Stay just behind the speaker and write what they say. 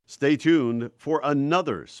Stay tuned for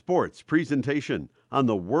another sports presentation on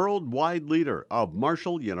the worldwide leader of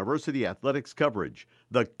Marshall University athletics coverage,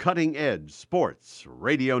 the Cutting Edge Sports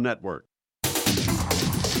Radio Network. It's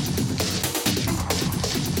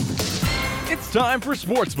time for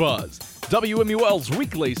SportsBuzz, WMUL's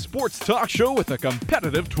weekly sports talk show with a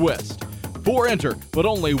competitive twist. 4 enter, but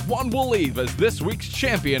only 1 will leave as this week's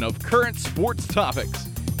champion of current sports topics.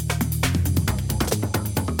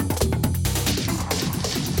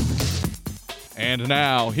 And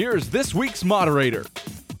now, here's this week's moderator.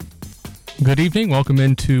 Good evening. Welcome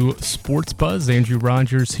into SportsBuzz. Andrew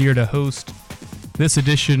Rogers here to host this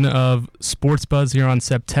edition of SportsBuzz here on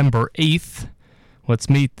September 8th. Let's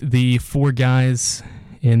meet the 4 guys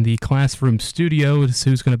in the classroom studio. This is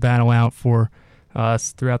who's going to battle out for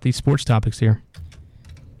us throughout these sports topics here.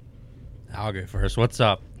 I'll go first. What's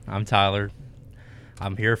up? I'm Tyler.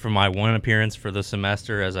 I'm here for my 1 appearance for the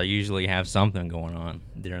semester, as I usually have something going on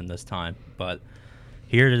during this time. But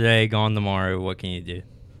here today, gone tomorrow. What can you do?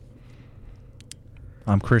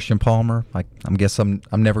 I'm Christian Palmer. I guess I'm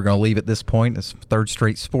never going to leave at this point. It's 3rd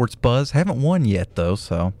straight sports buzz. Haven't won yet, though,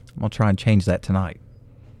 so I'm going to try and change that tonight.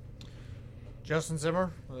 Justin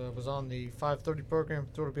Zimmer was on the 5:30 program,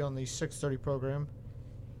 thought to be on the 6:30 program.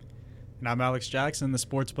 And I'm Alex Jackson, the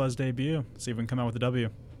SportsBuzz debut. See if we can come out with a W.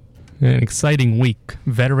 An exciting week.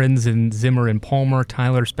 Veterans in Zimmer and Palmer.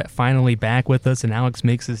 Tyler's finally back with us, and Alex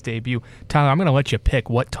makes his debut. Tyler, I'm going to let you pick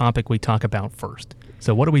what topic we talk about first.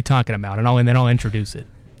 So what are we talking about? And then I'll introduce it.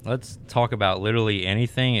 Let's talk about literally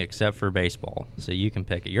anything except for baseball. So you can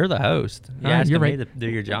pick it. You're the host. You're right. Me to do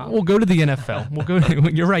your job. We'll go to the NFL. We'll go.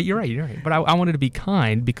 You're right. But I wanted to be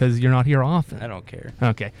kind because you're not here often. I don't care.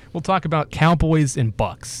 Okay. We'll talk about Cowboys and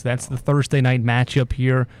Bucks. That's the Thursday night matchup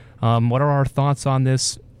here. What are our thoughts on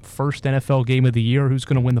this first NFL game of the year? Who's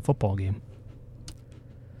going to win the football game?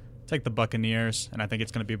 Take the Buccaneers, and I think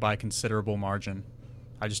it's going to be by a considerable margin.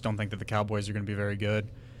 I just don't think that the Cowboys are going to be very good.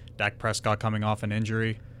 Dak Prescott coming off an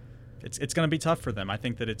injury. It's going to be tough for them. I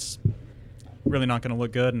think that it's really not going to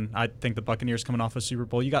look good, and I think the Buccaneers coming off a Super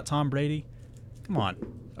Bowl. You got Tom Brady. Come on.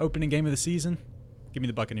 Opening game of the season. Give me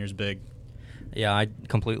the Buccaneers big. Yeah, I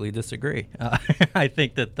completely disagree. I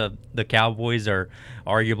think that the Cowboys are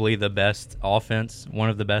arguably the best offense, one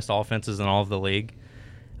of the best offenses in all of the league.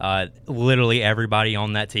 Literally everybody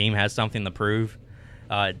on that team has something to prove.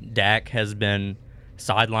 Dak has been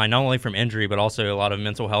sidelined not only from injury but also a lot of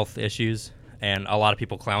mental health issues, and a lot of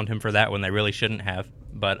people clowned him for that when they really shouldn't have.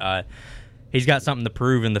 But he's got something to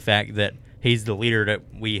prove in the fact that he's the leader that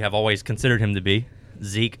we have always considered him to be.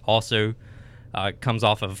 Zeke also comes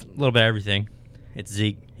off of a little bit of everything. It's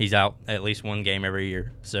Zeke. He's out at least 1 game every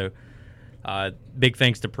year. So big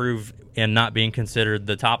things to prove in not being considered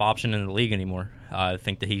the top option in the league anymore. I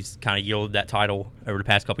think that he's kind of yielded that title over the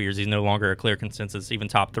past couple years. He's no longer a clear consensus, even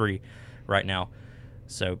top 3 right now.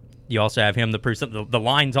 So you also have him to prove something. The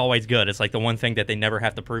line's always good. It's like the one thing that they never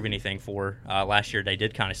have to prove anything for. Last year they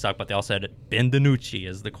did kind of suck, but they also had Ben DiNucci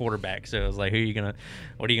as the quarterback. So it was like,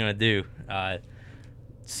 what are you gonna do?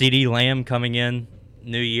 CD Lamb coming in,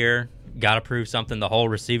 new year, got to prove something. The whole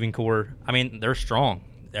receiving core, I mean, they're strong.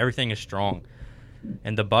 Everything is strong.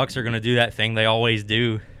 And the Bucs are going to do that thing they always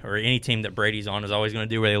do, or any team that Brady's on is always going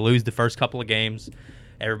to do, where they lose the first couple of games.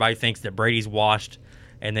 Everybody thinks that Brady's washed,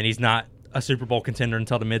 and then he's not a Super Bowl contender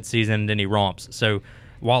until the midseason, and then he romps. So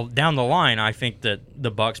while down the line, I think that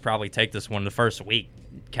the Bucs probably take this one the first week.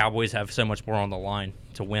 Cowboys have so much more on the line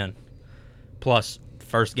to win. Plus,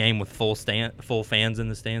 first game with full fans in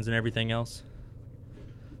the stands and everything else.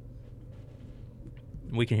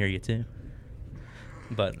 We can hear you too.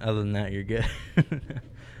 But other than that, you're good.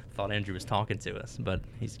 Thought Andrew was talking to us, but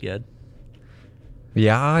he's good.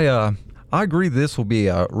 Yeah, I agree this will be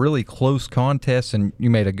a really close contest, and you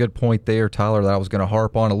made a good point there, Tyler, that I was going to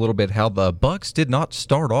harp on a little bit, how the Bucs did not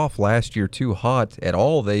start off last year too hot at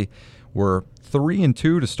all. They were 3-2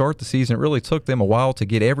 to start the season. It really took them a while to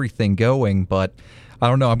get everything going, but I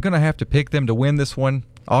don't know. I'm going to have to pick them to win this one.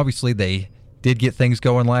 Obviously, they did get things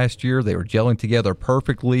going last year. They were gelling together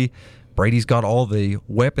perfectly. Brady's got all the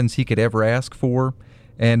weapons he could ever ask for.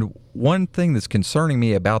 And one thing that's concerning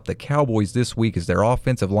me about the Cowboys this week is their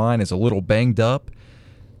offensive line is a little banged up.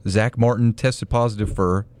 Zach Martin tested positive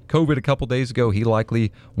for COVID a couple days ago. He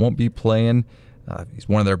likely won't be playing. He's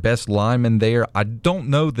one of their best linemen there. I don't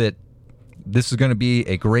know that this is going to be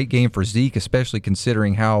a great game for Zeke, especially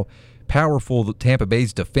considering how powerful Tampa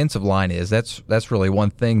Bay's defensive line is. That's really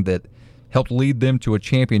one thing that helped lead them to a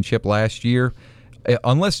championship last year.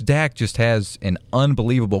 Unless Dak just has an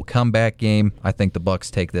unbelievable comeback game, I think the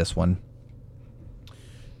Bucs take this one.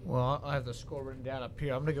 Well, I have the score written down up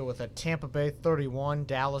here. I'm going to go with a Tampa Bay 31,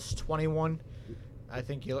 Dallas 21. I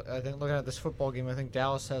think looking at this football game, I think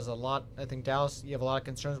Dallas has a lot. I think Dallas, you have a lot of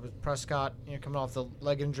concerns with Prescott. Coming off the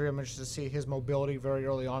leg injury, I'm interested to see his mobility very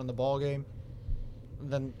early on in the ball game.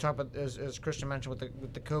 And then talk about as Christian mentioned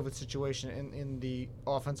with the COVID situation in the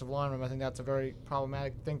offensive line room. I think that's a very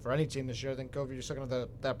problematic thing for any team this year. I think COVID, you're still going to have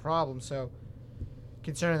that problem. So,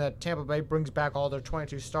 considering that Tampa Bay brings back all their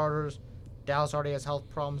 22 starters, Dallas already has health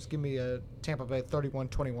problems. Give me a Tampa Bay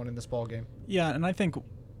 31-21 in this ball game. Yeah, and I think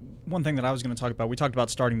one thing that I was going to talk about, we talked about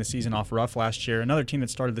starting the season off rough last year. Another team that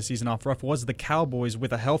started the season off rough was the Cowboys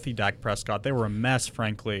with a healthy Dak Prescott. They were a mess,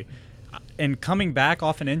 frankly. And coming back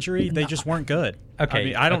off an injury, they just weren't good. Okay, I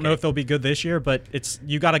mean, I don't know if they'll be good this year, but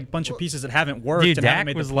you got a bunch of pieces that haven't worked. Dude, and haven't Dak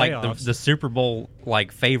made was the like playoffs. the Super Bowl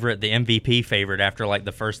favorite, the MVP favorite after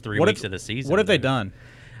the first 3 weeks of the season. What have they done?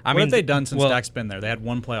 What have they done since Dak's been there? They had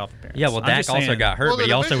one playoff appearance. Yeah, well, Dak also got hurt, but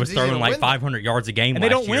he also was throwing 500 yards a game and they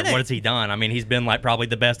last don't year. win it. What has he done? I mean, he's been probably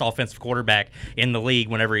the best offensive quarterback in the league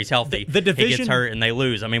whenever he's healthy. The division, he gets hurt and they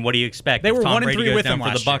lose. I mean, what do you expect? They were if Tom 1-3 Brady goes with down him for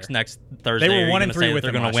the last Bucks year. next Thursday. They were are 1-3 with they're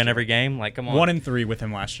him going to win last every game. Come on, 1-3 with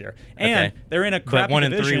him last year, and they're in a crappy but 1-3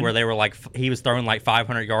 division where they were he was throwing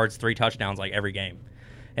 500 yards, 3 touchdowns every game.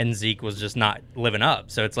 And Zeke was just not living up.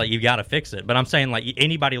 So it's you got to fix it. But I'm saying,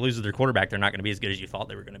 anybody loses their quarterback, they're not going to be as good as you thought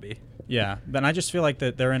they were going to be. Yeah. Then I just feel like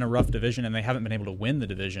that they're in a rough division, and they haven't been able to win the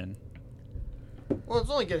division. Well, it's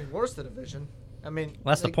only getting worse, the division. I mean,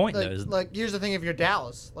 well, that's the point, though. Here's the thing: if you're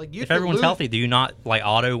Dallas, if everyone's healthy, do you not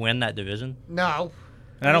auto win that division? No.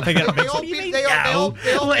 And I don't think they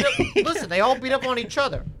all beat up on each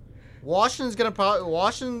other.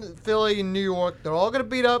 Washington, Philly, and New York, they're all going to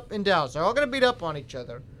beat up in Dallas. They're all going to beat up on each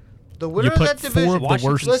other. The winner you of put that division, 4 of the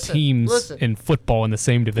worst teams in football in the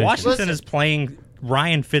same division. Washington is playing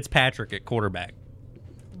Ryan Fitzpatrick at quarterback.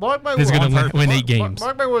 Mark my words. He's going to win 8 games.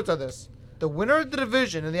 Mark my words on this. The winner of the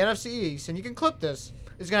division in the NFC East, and you can clip this,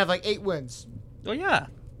 is going to have 8 wins. Oh, yeah.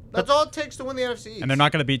 That's all it takes to win the NFC East. And they're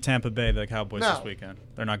not going to beat Tampa Bay, the Cowboys, No. this weekend.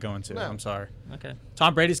 They're not going to. No. I'm sorry. Okay.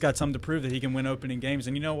 Tom Brady's got something to prove that he can win opening games.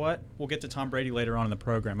 And you know what? We'll get to Tom Brady later on in the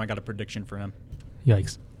program. I got a prediction for him.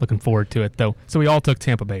 Yikes. Looking forward to it, though. So we all took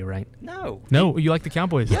Tampa Bay, right? No. No, you like the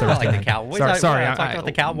Cowboys. Yeah, I Thursday. like the Cowboys. Sorry, I talked about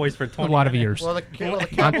the Cowboys for 20 a lot of minutes. years. Well, the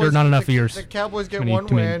Cowboys, not enough years. The Cowboys get Too many 1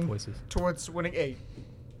 win voices. towards winning 8.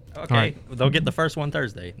 Okay. Right. They'll get the first one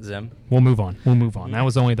Thursday, Zim. We'll move on. That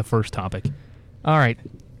was only the first topic. All right.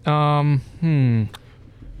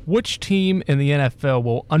 Which team in the NFL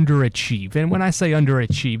will underachieve? And when I say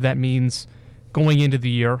underachieve, that means going into the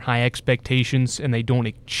year, high expectations, and they don't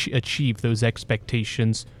achieve those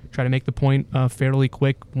expectations. Try to make the point fairly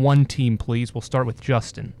quick. One team, please. We'll start with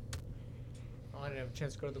Justin. I didn't have a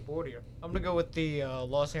chance to go to the board here. I'm going to go with the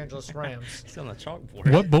Los Angeles Rams. It's on the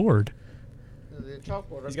chalkboard. What board? The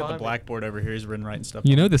chalkboard. He's got the blackboard over here. He's been writing stuff.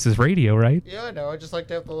 You know this is radio, right? Yeah, I know. I just like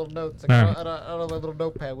to have the little notes. All I right. don't have my little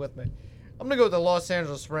notepad with me. I'm going to go with the Los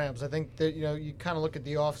Angeles Rams. I think that, you kind of look at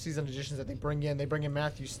the off-season additions that they bring in. They bring in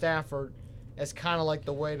Matthew Stafford as kind of like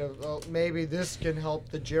the way to, maybe this can help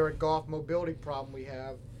the Jared Goff mobility problem we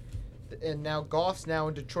have. And now Goff's now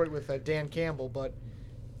in Detroit with Dan Campbell, but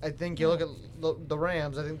I think you look at the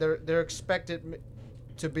Rams, I think they're expected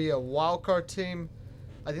to be a wild card team.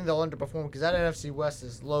 I think they'll underperform because that NFC West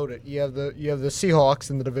is loaded. You have the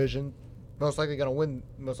Seahawks in the division, most likely going to win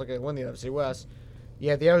the NFC West.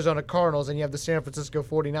 You have the Arizona Cardinals, and you have the San Francisco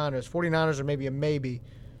 49ers. 49ers are maybe a maybe,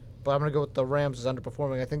 but I'm going to go with the Rams as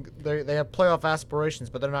underperforming. I think they have playoff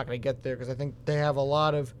aspirations, but they're not going to get there because I think they have a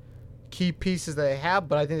lot of key pieces that they have,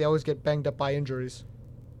 but I think they always get banged up by injuries.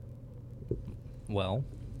 Well,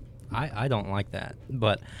 I don't like that.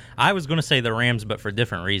 But I was going to say the Rams, but for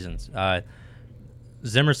different reasons.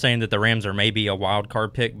 Zimmer's saying that the Rams are maybe a wild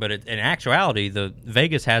card pick, but in actuality, the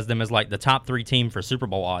Vegas has them as the top 3 team for Super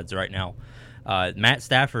Bowl odds right now. Matt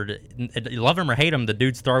Stafford, love him or hate him, the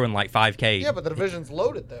dude's throwing 5K. Yeah, but the division's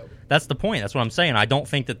loaded, though. That's the point. That's what I'm saying. I don't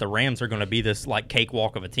think that the Rams are going to be this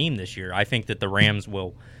cakewalk of a team this year. I think that the Rams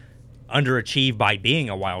will underachieve by being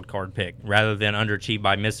a wild card pick rather than underachieve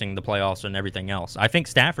by missing the playoffs and everything else. I think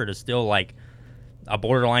Stafford is still a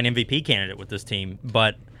borderline MVP candidate with this team,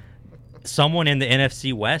 but someone in the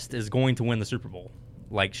NFC West is going to win the Super Bowl.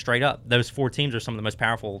 Straight up. Those 4 teams are some of the most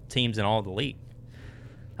powerful teams in all of the league.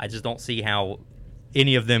 I just don't see how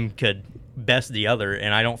any of them could best the other,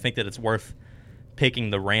 and I don't think that it's worth picking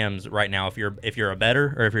the Rams right now if you're a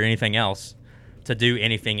bettor or if you're anything else to do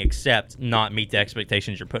anything except not meet the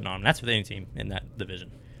expectations you're putting on them. That's with any team in that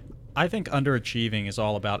division. I think underachieving is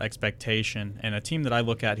all about expectation, and a team that I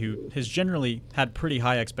look at who has generally had pretty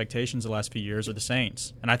high expectations the last few years are the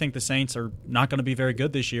Saints. And I think the Saints are not going to be very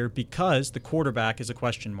good this year because the quarterback is a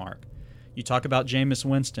question mark. You talk about Jameis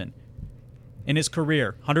Winston. In his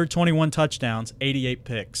career, 121 touchdowns, 88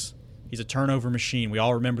 picks. He's a turnover machine. We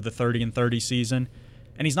all remember the 30-30 season.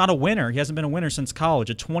 And he's not a winner. He hasn't been a winner since college.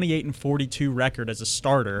 A 28-42 record as a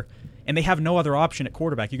starter. And they have no other option at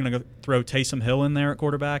quarterback. You're going to go throw Taysom Hill in there at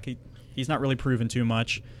quarterback? He's not really proven too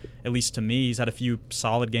much, at least to me. He's had a few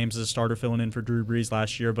solid games as a starter filling in for Drew Brees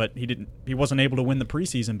last year, but he wasn't able to win the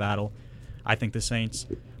preseason battle. I think the Saints.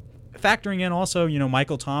 Factoring in also,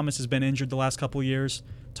 Michael Thomas has been injured the last couple of years,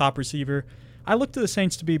 top receiver. I look to the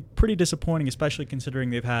Saints to be pretty disappointing, especially considering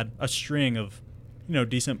they've had a string of,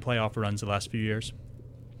 decent playoff runs the last few years.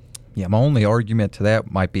 Yeah, my only argument to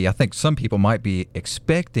that might be I think some people might be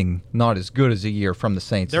expecting not as good as a year from the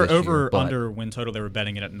Saints. They're this year, under win total. They were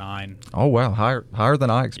betting it at 9. Oh, wow, higher than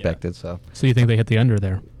I expected. Yeah. So you think they hit the under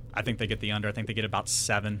there? I think they get the under. I think they get about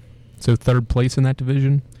 7. So third place in that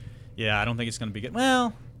division? Yeah, I don't think it's going to be good.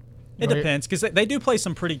 Well, it depends because they do play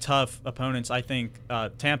some pretty tough opponents. I think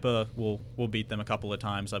Tampa will beat them a couple of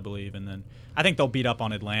times, I believe, and then I think they'll beat up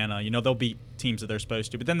on Atlanta. They'll beat teams that they're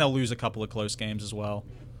supposed to, but then they'll lose a couple of close games as well.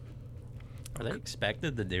 Are they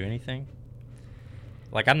expected to do anything?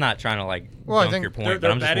 I'm not trying to I dunk think your point, They're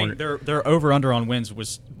but I'm just wondering. their over/under on wins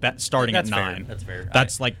was starting That's at 9. fair. That's fair.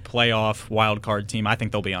 That's like playoff wild card team. I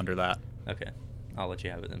think they'll be under that. Okay, I'll let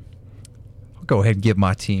you have it then. I'll go ahead and give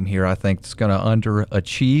my team here. I think it's going to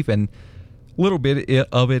underachieve, and a little bit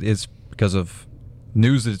of it is because of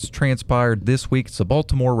news that's transpired this week. It's the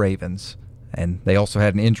Baltimore Ravens, and they also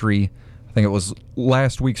had an injury. I think it was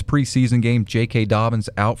last week's preseason game. J.K. Dobbins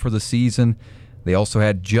out for the season. They also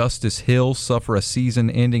had Justice Hill suffer a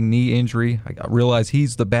season-ending knee injury. I realize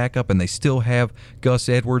he's the backup, and they still have Gus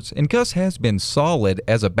Edwards. And Gus has been solid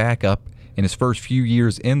as a backup in his first few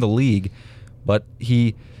years in the league, but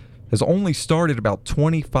he has only started about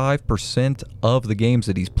 25% of the games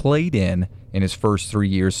that he's played in his first 3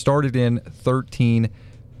 years. Started in 13,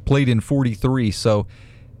 played in 43. So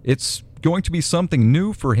it's going to be something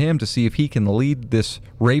new for him to see if he can lead this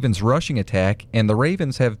Ravens rushing attack. And the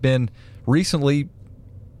Ravens have been recently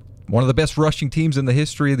one of the best rushing teams in the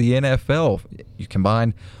history of the NFL. You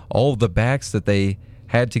combine all of the backs that they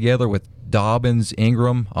had together with Dobbins,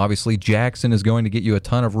 Ingram. Obviously, Jackson is going to get you a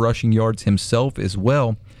ton of rushing yards himself as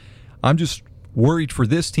well. I'm just worried for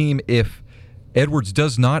this team. If Edwards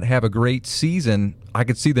does not have a great season, I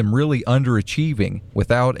could see them really underachieving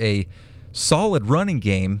without a solid running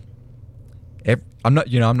game. I'm not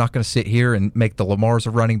going to sit here and make the Lamar's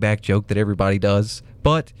a running back joke that everybody does,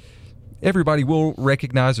 but everybody will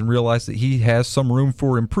recognize and realize that he has some room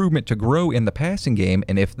for improvement to grow in the passing game,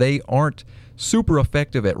 and if they aren't super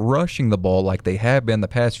effective at rushing the ball like they have been the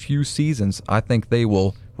past few seasons, I think they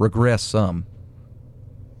will regress some.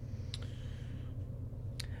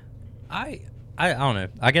 I don't know.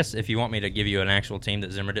 I guess if you want me to give you an actual team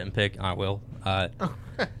that Zimmer didn't pick, I will.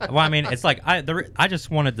 Well, I mean, it's like I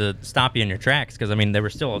just wanted to stop you in your tracks because they were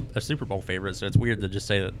still a Super Bowl favorite, so it's weird to just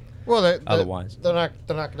say that. Well, otherwise, they're not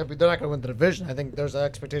going to win the division. I think there's an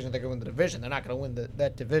expectation they're going to win the division. They're not going to win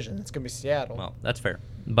that division. It's going to be Seattle. Well, that's fair,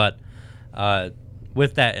 but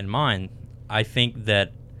with that in mind, I think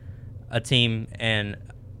that a team, and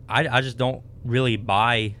I just don't really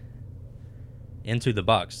buy into the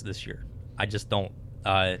Bucs this year. I just don't.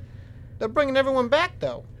 They're bringing everyone back,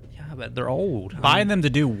 though. Yeah, but they're old. Buying them to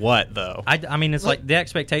do what, though? I mean, it's like the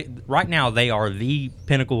expectation. Right now, they are the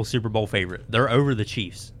pinnacle Super Bowl favorite. They're over the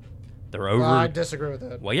Chiefs. They're over. Well, I disagree with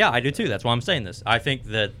that. Well, yeah, I do too. That's why I'm saying this. I think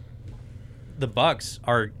that the Bucs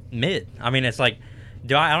are mid. I mean, it's like,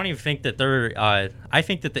 I don't even think that they're. I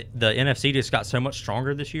think that the NFC just got so much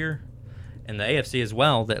stronger this year, and the AFC as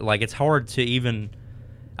well. That it's hard to even.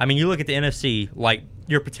 I mean, you look at the NFC,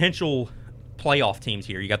 your potential playoff teams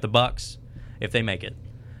here. You got the Bucs, if they make it.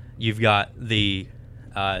 You've got the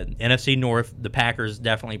NFC North. The Packers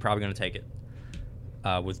definitely probably going to take it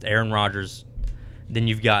with Aaron Rodgers. Then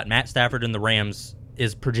you've got Matt Stafford and the Rams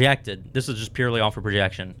is projected. This is just purely off of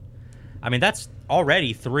projection. I mean, that's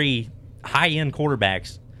already 3 high-end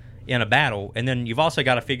quarterbacks in a battle. And then you've also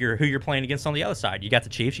got to figure who you're playing against on the other side. You got the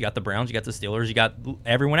Chiefs, you got the Browns, you got the Steelers, you got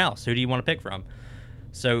everyone else. Who do you want to pick from?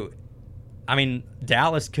 So, I mean,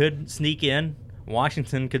 Dallas could sneak in.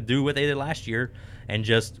 Washington could do what they did last year and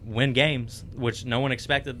just win games, which no one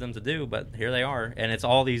expected them to do, but here they are. And it's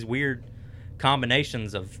all these weird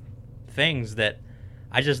combinations of things that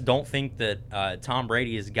I just don't think that Tom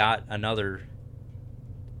Brady has got another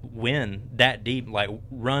win that deep,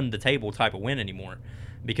 run the table type of win anymore,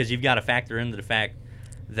 because you've got to factor into the fact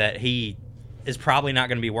that he is probably not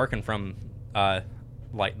going to be working from the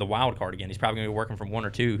wild card again. He's probably going to be working from 1 or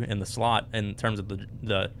 2 in the slot in terms of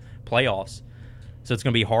the playoffs. So it's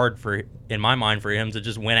going to be hard in my mind, for him to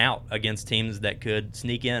just win out against teams that could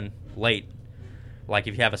sneak in late. Like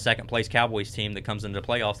if you have a second-place Cowboys team that comes into the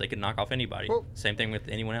playoffs, they could knock off anybody. Well, Same thing with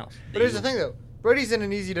anyone else. But here's the thing, though. Brady's in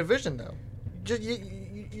an easy division, though.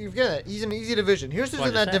 You get it. He's in an easy division. Here's who's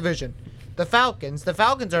in that division. The Falcons. The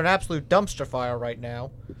Falcons are an absolute dumpster fire right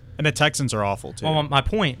now. And the Texans are awful, too. Well, my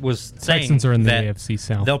point was saying Texans are in the that AFC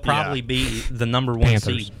South. they'll probably be the number one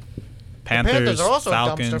Panthers. seed. Panthers are also a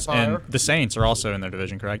Falcons, dumpster fire. and the Saints are also in their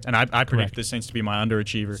division, correct? And I predict the Saints to be my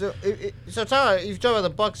underachiever. So Tyler, if you talk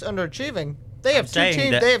about the Bucs underachieving, they have two saying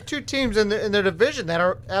teams. that- They have two teams in their division that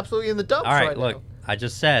are absolutely in the dumps All right, right look, now. I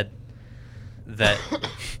just said that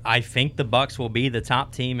I think the Bucs will be the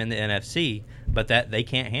top team in the NFC, but that they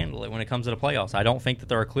can't handle it when it comes to the playoffs. I don't think that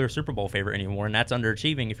they're a clear Super Bowl favorite anymore, and that's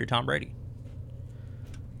underachieving if you're Tom Brady.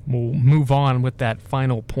 We'll move on with that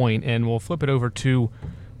final point, and we'll flip it over to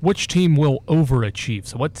which team will overachieve.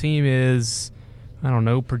 So what team is, I don't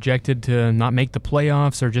know, projected to not make the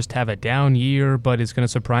playoffs or just have a down year, but is going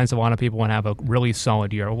to surprise a lot of people and have a really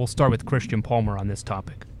solid year? We'll start with Christian Palmer on this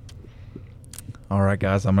topic. All right,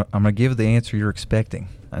 guys, I'm going to give the answer you're expecting.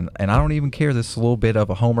 And I don't even care this is a little bit of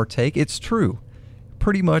a homer take. It's true.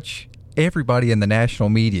 Pretty much everybody in the national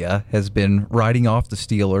media has been writing off the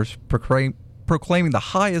Steelers, proclaiming the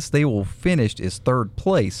highest they will finish is third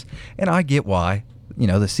place. And I get why. You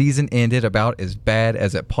know, the season ended about as bad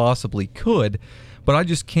as it possibly could, but I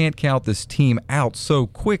just can't count this team out so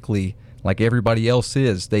quickly like everybody else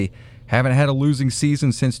is. They haven't had a losing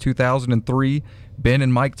season since 2003. Ben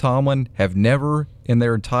and Mike Tomlin have never in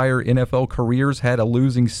their entire NFL careers had a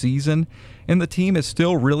losing season, and the team is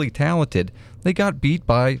still really talented. They got beat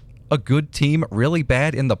by a good team really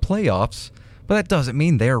bad in the playoffs, but that doesn't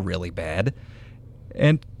mean they're really bad.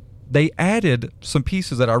 And they added some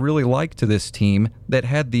pieces that I really like to this team that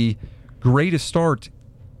had the greatest start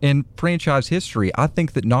in franchise history. I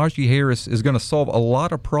think that Najee Harris is going to solve a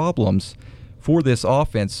lot of problems for this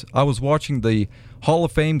offense. I was watching the Hall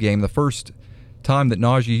of Fame game the first time that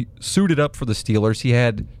Najee suited up for the Steelers. He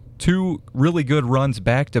had two really good runs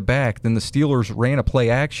back-to-back. Then the Steelers ran a play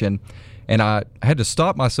action, and I had to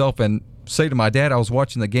stop myself and say to my dad I was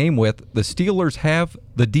watching the game with, the Steelers have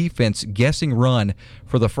the defense guessing run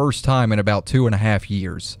for the first time in about 2.5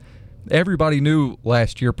 years. Everybody knew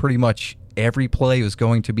last year pretty much every play was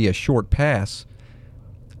going to be a short pass.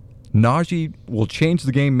 Najee will change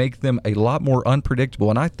the game, make them a lot more unpredictable,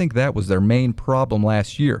 and I think that was their main problem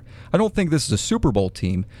last year. I don't think this is a Super Bowl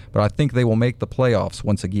team, but I think they will make the playoffs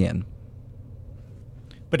once again.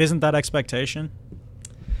 But isn't that expectation?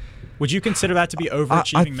 Would you consider that to be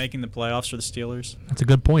overachieving, making the playoffs for the Steelers? That's a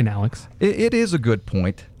good point, Alex. It is a good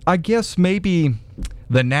point. I guess maybe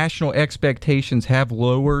the expectations have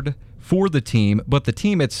lowered for the team, but the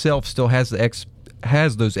team itself still has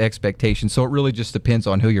those expectations, so it really just depends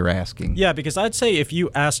on who you're asking. Yeah, because I'd say if you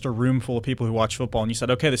asked a room full of people who watch football and you said,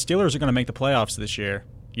 okay, the Steelers are going to make the playoffs this year,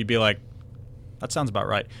 you'd be like, that sounds about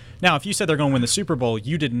right. Now, if you said they're going to win the Super Bowl,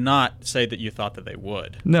 you did not say that you thought that they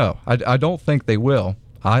would. No, I don't think they will.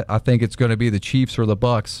 I think it's going to be the Chiefs or the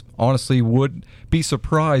Bucs. Honestly, would be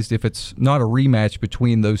surprised if it's not a rematch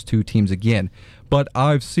between those two teams again. But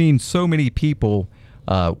I've seen so many people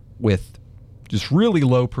with just really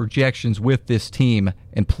low projections with this team,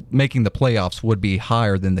 and making the playoffs would be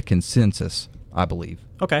higher than the consensus, I believe.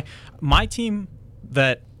 Okay. My team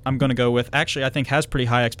that I'm going to go with actually I think has pretty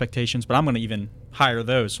high expectations, but I'm going to even higher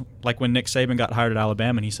those. Like when Nick Saban got hired at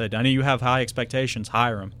Alabama and he said, I know you have high expectations,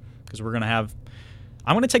 hire him, because we're going to have –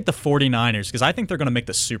 I'm going to take the 49ers because I think they're going to make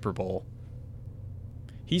the Super Bowl.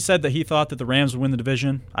 He said that he thought that the Rams would win the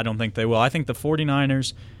division. I don't think they will. I think the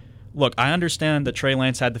 49ers – look, I understand that Trey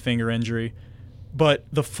Lance had the finger injury, but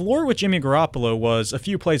the floor with Jimmy Garoppolo was a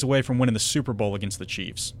few plays away from winning the Super Bowl against the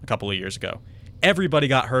Chiefs a couple of years ago. Everybody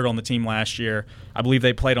got hurt on the team last year. I believe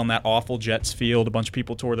they played on that awful Jets field. A bunch of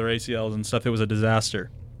people tore their ACLs and stuff. It was a disaster.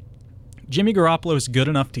 Jimmy Garoppolo is good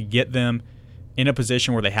enough to get them in a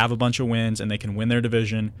position where they have a bunch of wins and they can win their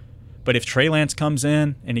division. But if Trey Lance comes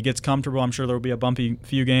in and he gets comfortable, I'm sure there will be a bumpy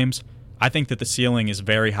few games. I think that the ceiling is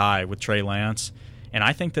very high with Trey Lance. And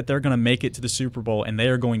I think that they're going to make it to the Super Bowl and they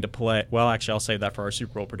are going to play. Well, actually, I'll save that for our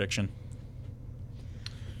Super Bowl prediction.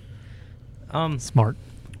 Smart.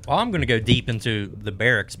 Well, I'm going to go deep into the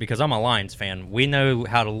barracks because I'm a Lions fan. We know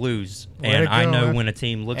how to lose, and I know when a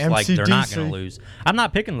team looks like they're not going to lose. I'm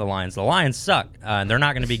not picking the Lions. The Lions suck. They're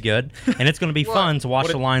not going to be good, and it's going to be fun to watch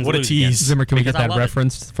the Lions lose. What a tease. Again. Zimmer, can we get that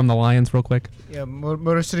reference from the Lions real quick? Yeah,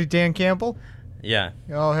 Motor City Dan Campbell? Yeah.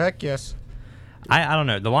 Oh, heck yes. I don't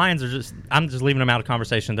know. The Lions are I'm just leaving them out of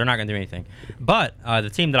conversation. They're not going to do anything. But the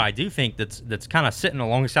team that I do think that's kind of sitting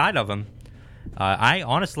alongside of them, I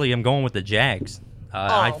honestly am going with the Jags.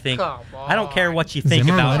 I think come I don't care what you think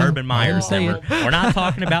Zimmer, about let him- Urban Meyer. let him say Zimmer. We're not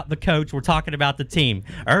talking about the coach. We're talking about the team.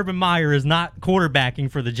 Urban Meyer is not quarterbacking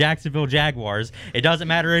for the Jacksonville Jaguars. It doesn't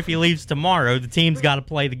matter if he leaves tomorrow. The team's got to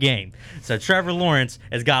play the game. So Trevor Lawrence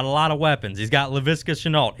has got a lot of weapons. He's got Laviska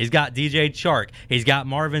Shenault. He's got DJ Chark. He's got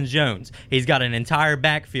Marvin Jones. He's got an entire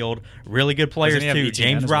backfield. Really good players he have too. ETN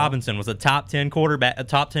James as well? Robinson was a top 10 quarterback, a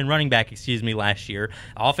top 10 running back, last year.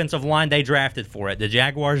 Offensive line, they drafted for it. The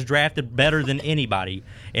Jaguars drafted better than anybody,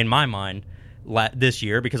 in my mind, this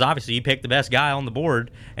year, because obviously you picked the best guy on the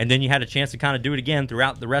board, and then you had a chance to kind of do it again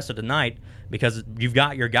throughout the rest of the night because you've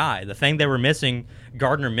got your guy. The thing they were missing,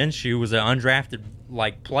 Gardner Minshew, was an undrafted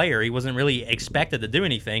player. He wasn't really expected to do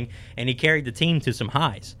anything, and he carried the team to some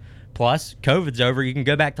highs. Plus, COVID's over. You can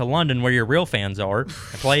go back to London where your real fans are and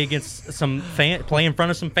play against play in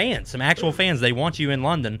front of some fans, some actual fans. They want you in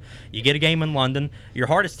London. You get a game in London. Your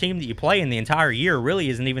hardest team that you play in the entire year really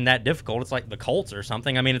isn't even that difficult. It's like the Colts or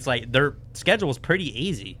something. I mean, it's like their schedule is pretty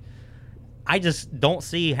easy. I just don't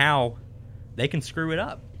see how they can screw it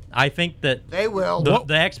up. I think that They will.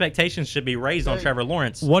 the expectations should be raised on Trevor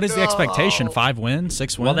Lawrence. What is the expectation? 5 wins,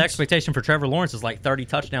 6 wins? Well, the expectation for Trevor Lawrence is like 30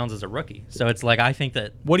 touchdowns as a rookie. So it's like I think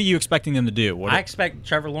that What are you expecting them to do? I expect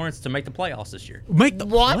Trevor Lawrence to make the playoffs this year. Make the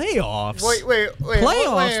What? playoffs. Wait. Playoffs. Wait,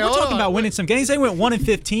 We're hold talking on. about winning some games. They went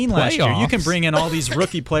 1-15 last year. You can Playoffs? bring in all these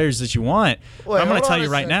rookie players that you want. Wait, I'm going hold to tell on you a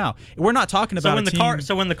right second. now. We're not talking about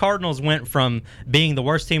So when the Cardinals went from being the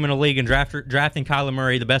worst team in the league and drafting Kyler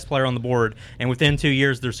Murray, the best player on the board, and within 2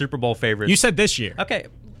 years they're Super Bowl favorites. You said this year. Okay,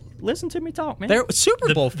 listen to me talk, man. They're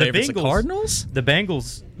Super Bowl favorites, the Bengals- Cardinals? The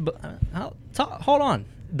Bengals. Hold on.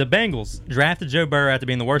 The Bengals drafted Joe Burrow after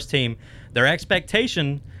being the worst team. Their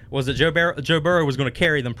expectation was that Joe Burrow was going to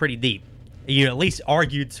carry them pretty deep. You at least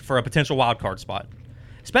argued for a potential wild card spot,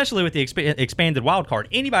 especially with the expanded wild card.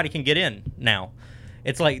 Anybody can get in now.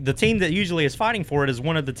 It's like the team that usually is fighting for it is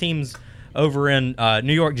one of the teams over in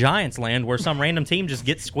New York Giants land where some random team just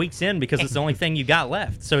squeaks in because it's the only thing you got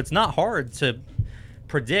left. So it's not hard to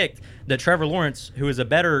predict that Trevor Lawrence, who is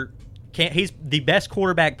he's the best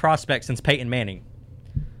quarterback prospect since Peyton Manning.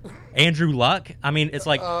 Andrew Luck, I mean, it's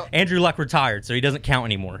like Andrew Luck retired, so he doesn't count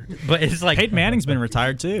anymore. But it's like Peyton Manning's been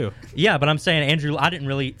retired too. yeah, but I'm saying I didn't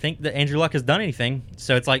really think that Andrew Luck has done anything.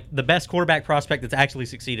 So it's like the best quarterback prospect that's actually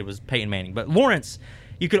succeeded was Peyton Manning. But Lawrence,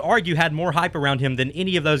 you could argue, had more hype around him than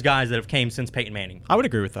any of those guys that have came since Peyton Manning. I would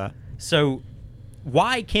agree with that. So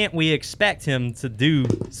why can't we expect him to do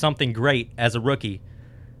something great as a rookie?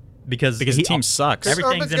 Because the team sucks.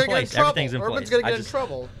 Everything's Urban's in gonna get place. trouble. Everything's in Urban's place. gonna get in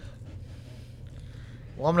trouble.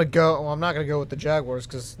 Well, I'm not gonna go with the Jaguars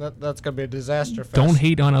because that's gonna be a disaster. Fest. Don't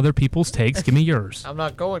hate on other people's takes. Give me yours. I'm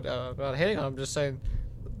not going. I'm not hating on. I'm just saying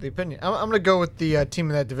the opinion. I'm gonna go with the team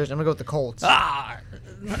in that division. I'm gonna go with the Colts. Ah!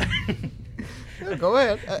 Yeah, go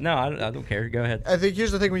ahead. No, I don't care. Go ahead. I think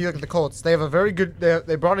here's the thing when you look at the Colts. They have a very good.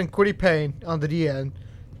 They brought in Kwity Paye on the DN.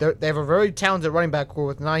 They have a very talented running back core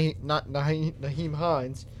with Naheem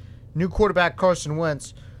Hines. New quarterback Carson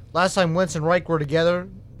Wentz. Last time Wentz and Reich were together,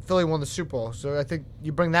 Philly won the Super Bowl. So I think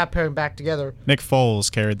you bring that pairing back together. Nick Foles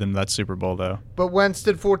carried them to that Super Bowl, though. But Wentz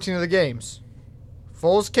did 14 of the games.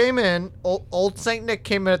 Foles came in. Old Saint Nick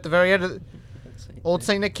came in at the very end of. Old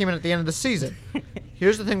Saint Nick came in at the end of the season.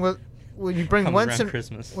 Here's the thing with when you bring Comes Wentz around and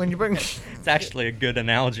Christmas. when you bring. It's actually a good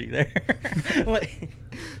analogy there.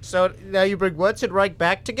 So now you bring Wentz and Reich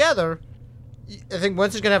back together. I think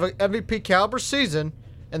Wentz is going to have an MVP caliber season,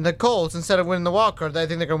 and the Colts, instead of winning the wild card, I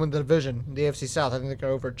think they're going to win the division, the AFC South. I think they're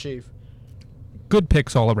going to overachieve. Good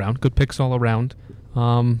picks all around.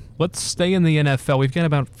 Let's stay in the NFL. We've got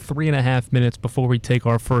about 3.5 minutes before we take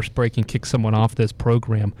our first break and kick someone off this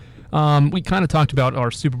program. We kind of talked about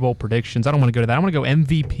our Super Bowl predictions. I don't want to go to that. I want to go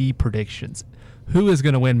MVP predictions. Who is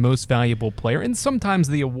going to win most valuable player? And sometimes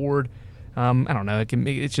the award, I don't know,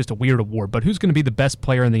 it's just a weird award, but who's going to be the best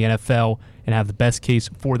player in the NFL and have the best case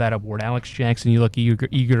for that award? Alex Jackson, you look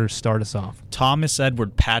eager to start us off. Thomas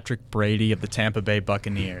Edward Patrick Brady of the Tampa Bay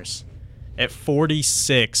Buccaneers. At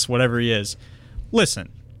 46, whatever he is. Listen,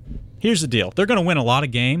 here's the deal. They're going to win a lot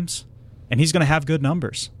of games, and he's going to have good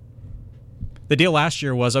numbers. The deal last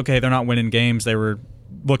year was, okay, they're not winning games. They were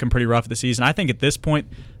looking pretty rough the season. I think at this point,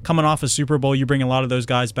 coming off a Super Bowl, you bring a lot of those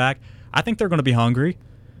guys back. I think they're going to be hungry,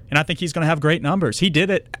 and I think he's going to have great numbers. He did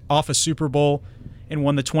it off a Super Bowl and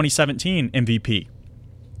won the 2017 MVP.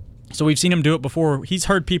 So we've seen him do it before. He's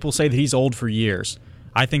heard people say that he's old for years.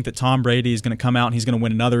 I think that Tom Brady is going to come out and he's going to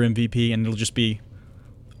win another MVP, and it'll just be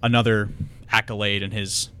another accolade in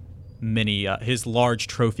his his large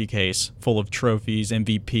trophy case full of trophies,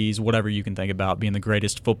 MVPs, whatever you can think about being the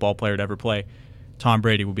greatest football player to ever play. Tom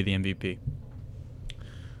Brady will be the MVP.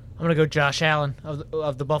 I'm going to go Josh Allen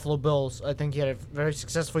of the Buffalo Bills. I think he had a very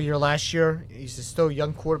successful year last year. He's still a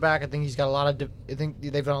young quarterback. I think he's got I think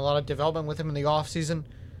they've done a lot of development with him in the offseason.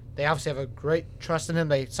 They obviously have a great trust in him.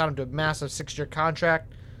 They signed him to a massive 6-year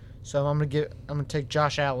contract. So I'm going to take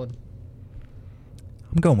Josh Allen.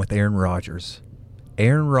 I'm going with Aaron Rodgers.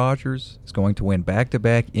 Aaron Rodgers is going to win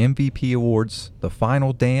back-to-back MVP awards. The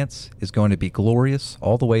final dance is going to be glorious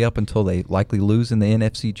all the way up until they likely lose in the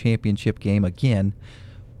NFC Championship game again.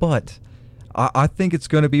 But I think it's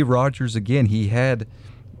going to be Rodgers again. He had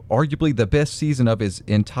arguably the best season of his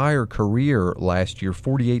entire career last year,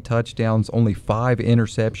 48 touchdowns, only 5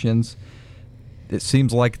 interceptions. It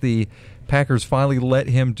seems like the Packers finally let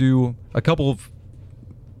him do a couple of,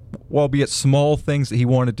 albeit small, things that he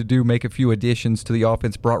wanted to do, make a few additions to the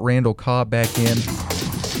offense, brought Randall Cobb back in.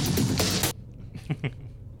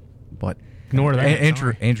 But Ignore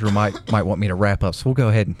that. Andrew might want me to wrap up, so we'll go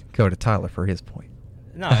ahead and go to Tyler for his point.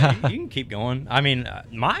 No, you can keep going. I mean,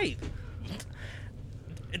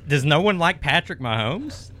 does no one like Patrick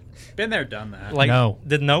Mahomes? Been there, done that. Like, no.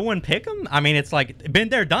 Did no one pick him? I mean, it's like, been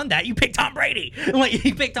there, done that. You picked Tom Brady. Like,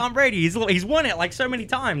 you picked Tom Brady. He's won it like so many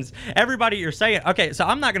times. Everybody you're saying, okay, so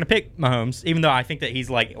I'm not going to pick Mahomes, even though I think that he's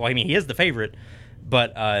like, well, I mean, he is the favorite.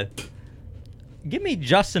 But give me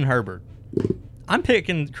Justin Herbert. I'm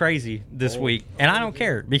picking crazy this week, and I don't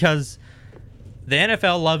care because the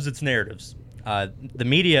NFL loves its narratives. The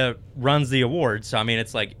media runs the awards, so I mean,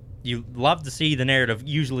 it's like you love to see the narrative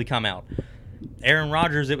usually come out. Aaron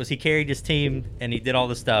Rodgers, he carried his team and he did all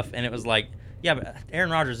this stuff, and it was like, yeah, but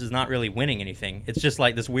Aaron Rodgers is not really winning anything. It's just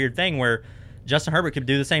like this weird thing where Justin Herbert could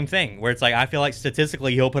do the same thing, where it's like, I feel like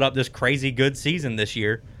statistically he'll put up this crazy good season this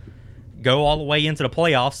year, go all the way into the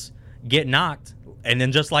playoffs, get knocked, and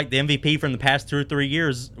then just like the MVP from the past 2 or 3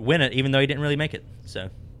 years, win it, even though he didn't really make it.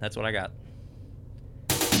 So that's what I got.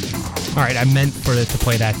 All right, I meant for it to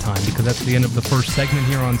play that time because that's the end of the first segment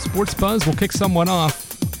here on Sports Buzz. We'll kick someone off.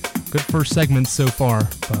 Good first segment so far,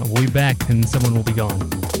 but we'll be back and someone will be gone.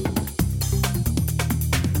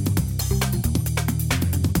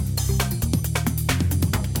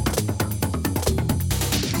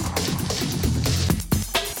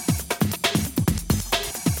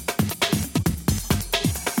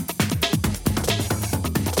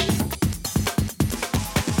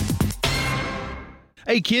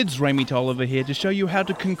 Hey kids, Raimi Tolliver here to show you how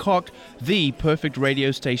to concoct the perfect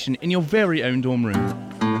radio station in your very own dorm room.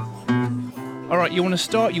 Alright, you want to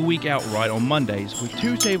start your week out right on Mondays with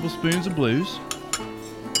 2 tablespoons of blues.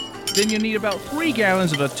 Then you need about 3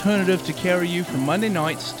 gallons of alternative to carry you from Monday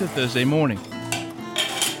nights to Thursday morning.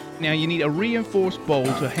 Now you need a reinforced bowl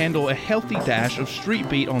to handle a healthy dash of street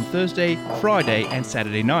beat on Thursday, Friday, and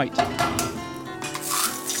Saturday night.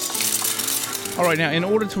 Alright, now in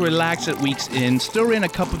order to relax at week's end, stir in a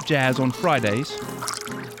cup of jazz on Fridays.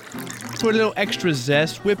 For a little extra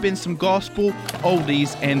zest, whip in some gospel,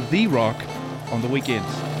 oldies, and the rock on the weekends.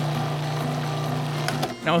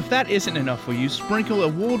 Now if that isn't enough for you, sprinkle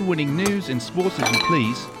award-winning news and sports as you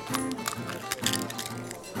please.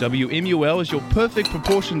 WMUL is your perfect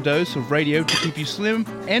proportion dose of radio to keep you slim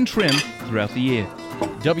and trim throughout the year.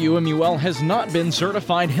 WMUL has not been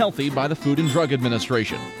certified healthy by the Food and Drug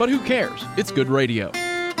Administration, but who cares? It's good radio.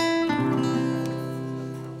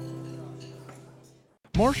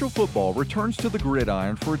 Marshall football returns to the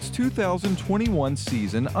gridiron for its 2021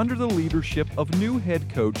 season under the leadership of new head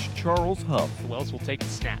coach Charles Huff. Wells will take the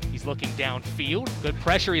snap. He's looking downfield. Good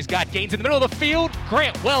pressure. He's got Gaines in the middle of the field.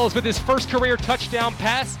 Grant Wells with his first career touchdown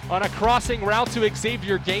pass on a crossing route to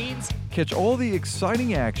Xavier Gaines. Catch all the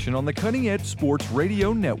exciting action on the Cutting Edge Sports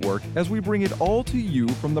Radio Network as we bring it all to you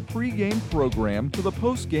from the pregame program to the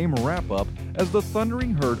postgame wrap-up as the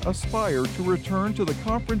Thundering Herd aspire to return to the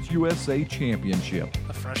Conference USA Championship.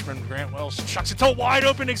 The freshman Grant Wells chucks it to wide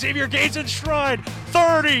open Xavier Gaines in stride.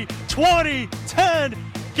 30, 20, 10.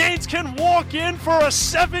 Gaines can walk in for a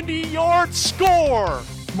 70-yard score.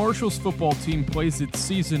 Marshall's football team plays its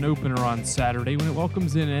season opener on Saturday when it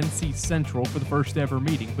welcomes in NC Central for the first ever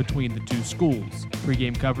meeting between the two schools.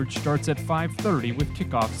 Pre-game coverage starts at 5:30 with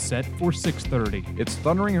kickoff set for 6:30. It's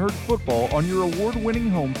Thundering Herd football on your award-winning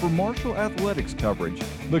home for Marshall athletics coverage,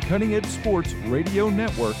 the Cutting Edge Sports Radio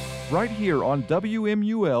Network, right here on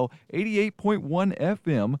WMUL 88.1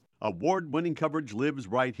 FM. Award-winning coverage lives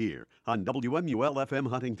right here on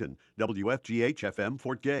WMUL-FM Huntington, WFGH-FM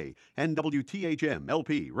Fort Gay, and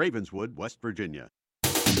WTHM-LP Ravenswood, West Virginia.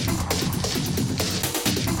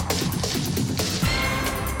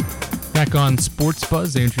 Back on Sports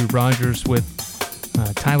Buzz, Andrew Rogers with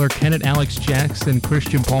Tyler Kennett, Alex Jackson,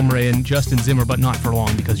 Christian Palmer, and Justin Zimmer, but not for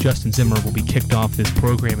long because Justin Zimmer will be kicked off this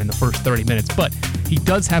program in the first 30 minutes. But he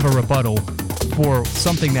does have a rebuttal for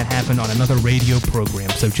something that happened on another radio program.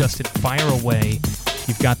 So, Justin, fire away.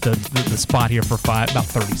 You've got the spot here for about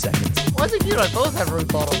 30 seconds. Well, I think you and I both have a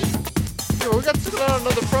rebuttal. We got to on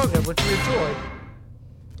another program, which we enjoyed.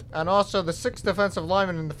 And also, the 6th defensive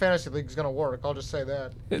lineman in the fantasy league is going to work. I'll just say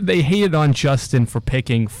that. They hated on Justin for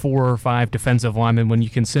picking 4 or 5 defensive linemen when you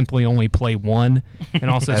can simply only play one. And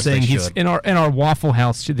also saying he's in our Waffle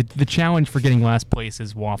House. The challenge for getting last place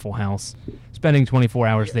is Waffle House. Spending 24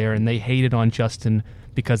 hours there, and they hated on Justin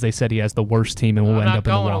because they said he has the worst team and will end up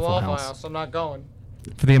in the Waffle House. I'm not going.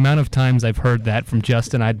 For the amount of times I've heard that from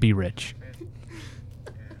Justin, I'd be rich.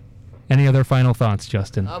 Any other final thoughts,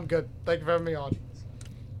 Justin? I'm good. Thank you for having me on.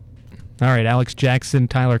 All right, Alex Jackson,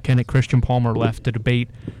 Tyler Kennett, Christian Palmer left to debate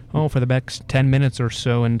for the next 10 minutes or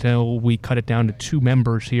so until we cut it down to 2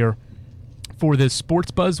 members here for this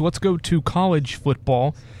Sports Buzz. Let's go to college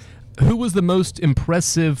football. Who was the most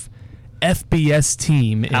impressive FBS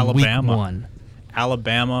team in Alabama. Week 1?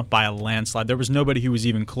 Alabama by a landslide. There was nobody who was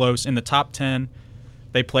even close. In the top 10,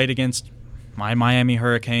 they played against my Miami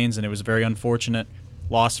Hurricanes, and it was a very unfortunate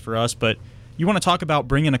loss for us. But you want to talk about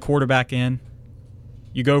bringing a quarterback in?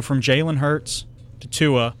 You go from Jalen Hurts to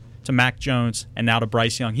Tua to Mac Jones and now to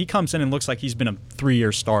Bryce Young. He comes in and looks like he's been a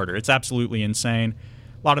 3-year starter. It's absolutely insane.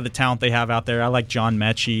 A lot of the talent they have out there. I like John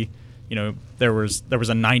Mechie. You know, there was a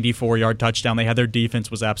 94-yard touchdown. They had their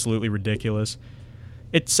defense was absolutely ridiculous.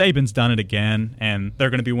 Saban's done it again, and they're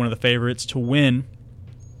going to be one of the favorites to win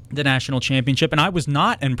the national championship. And I was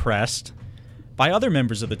not impressed by other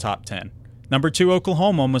members of the top 10. Number 2,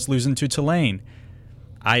 Oklahoma almost losing to Tulane.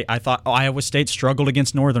 I thought Iowa State struggled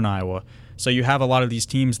against Northern Iowa. So you have a lot of these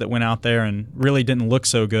teams that went out there and really didn't look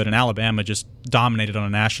so good, and Alabama just dominated on a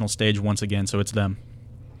national stage once again, so it's them.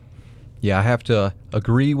 Yeah, I have to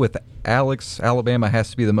agree with Alex. Alabama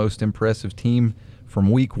has to be the most impressive team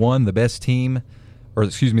from Week 1. The best team,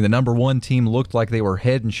 the number 1 team looked like they were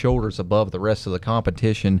head and shoulders above the rest of the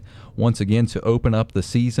competition once again to open up the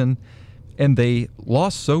season. And they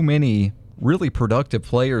lost so many really productive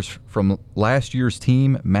players from last year's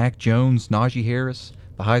team, Mac Jones, Najee Harris,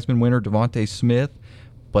 the Heisman winner, Devontae Smith.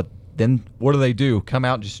 But then what do? Come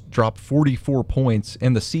out and just drop 44 points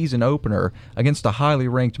in the season opener against a highly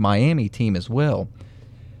ranked Miami team as well.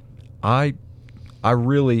 It's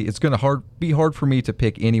going to be hard for me to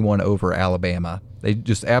pick anyone over Alabama. They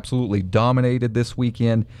just absolutely dominated this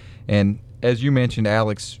weekend. And as you mentioned,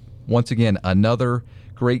 Alex, once again, another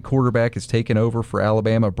great quarterback has taken over for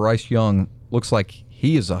Alabama. Bryce Young looks like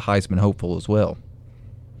he is a Heisman hopeful as well.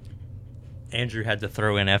 Andrew had to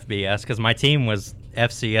throw in FBS because my team was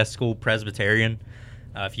FCS school Presbyterian.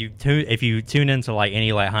 If you tune into any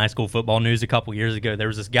high school football news a couple years ago, there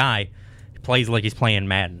was this guy who plays like he's playing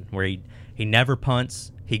Madden, where he never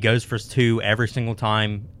punts, he goes for 2 every single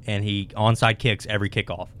time, and he onside kicks every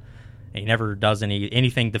kickoff. And he never does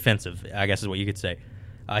anything defensive, I guess is what you could say.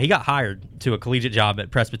 He got hired to a collegiate job at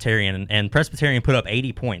Presbyterian, and Presbyterian put up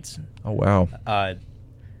 80 points. Oh, wow.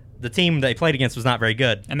 The team they played against was not very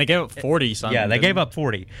good. And they gave up 40-something. Yeah, they gave up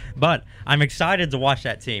 40. But I'm excited to watch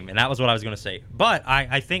that team, and that was what I was going to say. But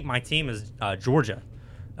I think my team is Georgia.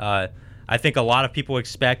 I think a lot of people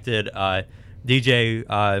expected DJ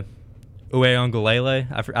Uiagalelei.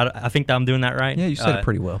 I think that I'm doing that right. Yeah, you said it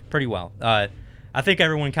pretty well. Pretty well. I think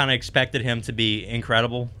everyone kind of expected him to be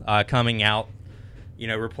incredible coming out,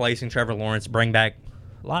 replacing Trevor Lawrence, bring back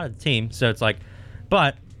a lot of the team. So it's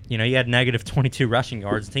but he had negative 22 rushing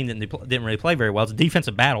yards. The team didn't really play very well. It's a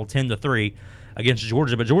defensive battle, 10-3 against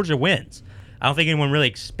Georgia, but Georgia wins. I don't think anyone really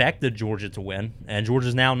expected Georgia to win, and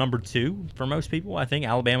Georgia's now number 2 for most people. I think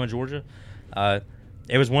Alabama, Georgia.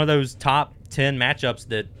 It was one of those top 10 matchups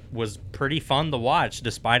that was pretty fun to watch,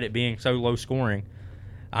 despite it being so low scoring.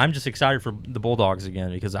 I'm just excited for the Bulldogs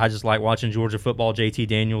again because I just like watching Georgia football. JT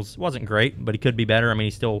Daniels wasn't great, but he could be better. I mean,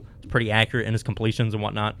 he's still pretty accurate in his completions and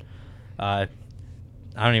whatnot.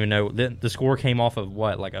 I don't even know. The score came off of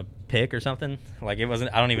what, like a pick or something? It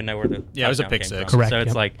wasn't. I don't even know where the it was a pick 6. Correct. So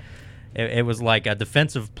it's it was like a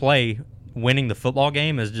defensive play winning the football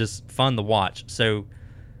game is just fun to watch. So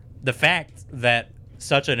the fact that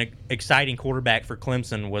such an exciting quarterback for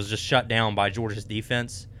Clemson was just shut down by Georgia's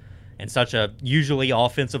defense, and such a usually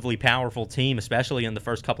offensively powerful team, especially in the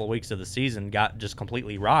first couple of weeks of the season, got just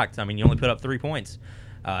completely rocked. I mean, you only put up 3 points.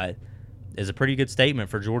 Is a pretty good statement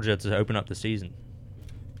for Georgia to open up the season.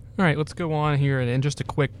 All right, let's go on here. And just a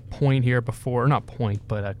quick point here but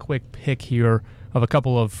a quick pick here of a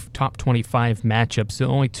couple of top 25 matchups. So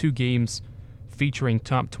only 2 games featuring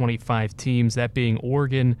top 25 teams, that being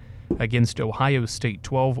Oregon against Ohio State,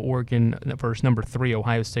 12 Oregon versus number 3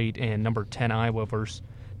 Ohio State, and number 10 Iowa versus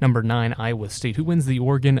number 9, Iowa State. Who wins the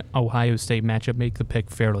Oregon-Ohio State matchup? Make the pick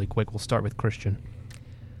fairly quick. We'll start with Christian.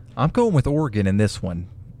 I'm going with Oregon in this one.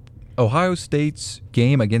 Ohio State's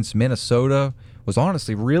game against Minnesota was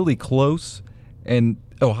honestly really close, and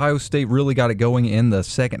Ohio State really got it going in the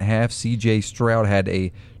second half. C.J. Stroud had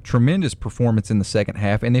a tremendous performance in the second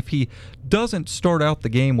half, and if he doesn't start out the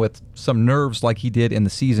game with some nerves like he did in the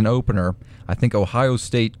season opener, I think Ohio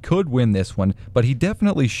State could win this one, but he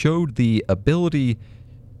definitely showed the ability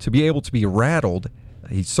to be able to be rattled.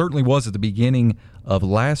 He certainly was at the beginning of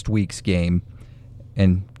last week's game,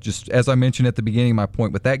 and just as I mentioned at the beginning of my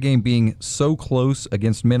point, with that game being so close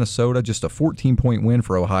against Minnesota, just a 14-point win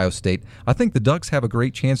for Ohio State, I think the Ducks have a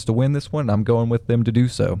great chance to win this one, and I'm going with them to do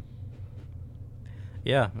so.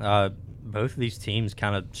 Yeah, both of these teams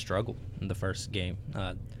kind of struggled in the first game.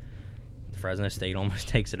 Fresno State almost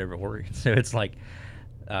takes it over Oregon. So it's like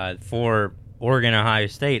for Oregon and Ohio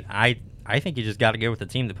State, I think you just got to go with the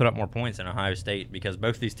team that put up more points than Ohio State, because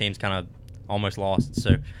both of these teams kind of almost lost.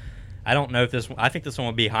 So I don't know if this – I think this one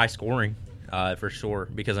would be high scoring for sure,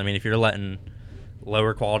 because, I mean, if you're letting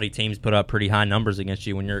lower quality teams put up pretty high numbers against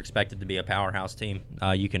you when you're expected to be a powerhouse team,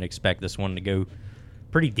 you can expect this one to go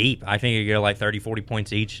pretty deep. I think it could go like 30, 40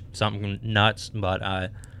 points each, something nuts. But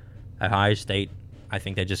Ohio State, I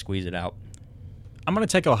think they just squeeze it out. I'm going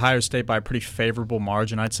to take Ohio State by a pretty favorable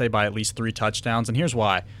margin. I'd say by at least 3 touchdowns, and here's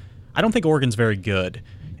why. I don't think Oregon's very good.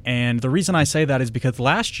 And the reason I say that is because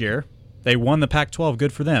last year they won the Pac-12.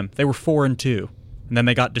 Good for them. They were 4-2, and then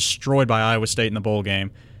they got destroyed by Iowa State in the bowl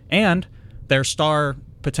game. And their star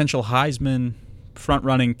potential Heisman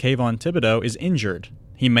front-running Kayvon Thibodeau is injured.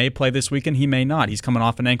 He may play this weekend. He may not. He's coming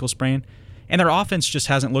off an ankle sprain. And their offense just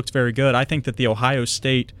hasn't looked very good. I think that the Ohio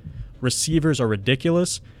State receivers are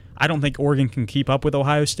ridiculous. I don't think Oregon can keep up with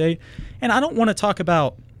Ohio State. And I don't want to talk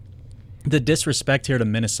about the disrespect here to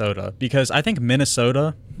Minnesota, because I think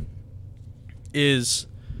Minnesota is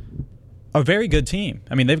a very good team.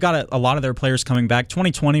 I mean, they've got a lot of their players coming back.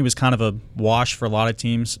 2020 was kind of a wash for a lot of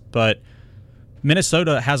teams, but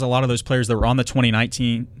Minnesota has a lot of those players that were on the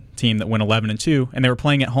 2019 team that went 11-2, and they were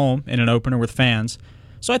playing at home in an opener with fans.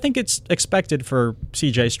 So I think it's expected for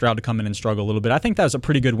C.J. Stroud to come in and struggle a little bit. I think that was a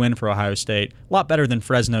pretty good win for Ohio State. A lot better than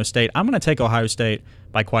Fresno State. I'm going to take Ohio State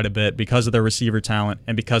by quite a bit because of their receiver talent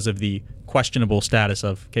and because of the questionable status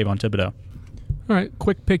of Kayvon Thibodeau. All right,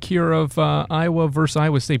 quick pick here of Iowa versus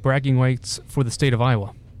Iowa State, bragging rights for the state of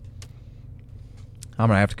Iowa. I'm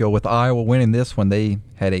going to have to go with Iowa winning this one. They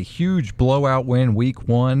had a huge blowout win week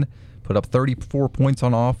 1, put up 34 points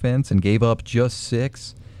on offense and gave up just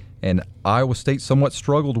 6. And Iowa State somewhat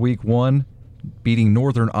struggled week 1, beating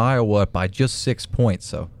Northern Iowa by just 6 points.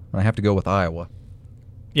 So I have to go with Iowa.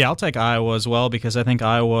 Yeah, I'll take Iowa as well, because I think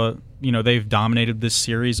Iowa, they've dominated this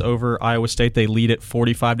series over Iowa State. They lead it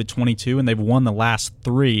 45-22, and they've won the last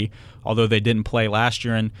 3, although they didn't play last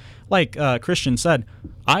year. And like Christian said,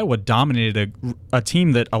 Iowa dominated a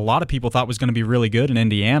team that a lot of people thought was going to be really good in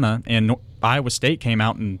Indiana, and Iowa State came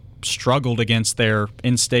out and struggled against their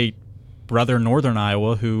in-state brother Northern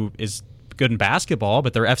Iowa, who is good in basketball,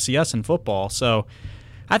 but they're FCS in football. So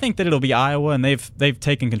I think that it'll be Iowa, and they've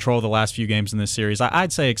taken control of the last few games in this series.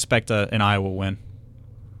 I'd say expect an Iowa win.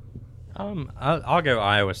 I'll go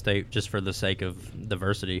Iowa State just for the sake of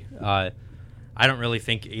diversity. I don't really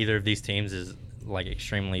think either of these teams is like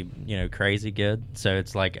extremely crazy good. So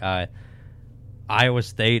it's like Iowa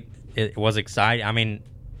State. It was exciting. I mean,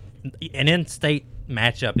 an in-state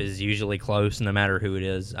matchup is usually close no matter who it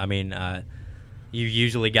is. I mean, you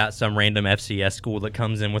usually got some random FCS school that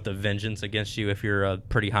comes in with a vengeance against you if you're a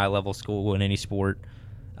pretty high-level school in any sport.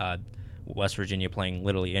 West Virginia playing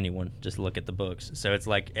literally anyone. Just look at the books. So it's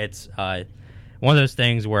like it's one of those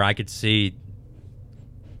things where I could see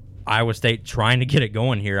Iowa State trying to get it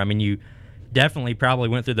going here. I mean, you definitely probably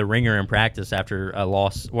went through the ringer in practice after a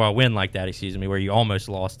win like that, where you almost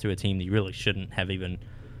lost to a team that you really shouldn't have even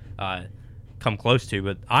come close to.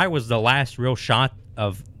 But Iowa's the last real shot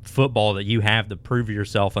of football that you have to prove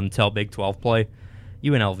yourself until Big 12 play.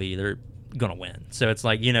 UNLV, they're going to win. So it's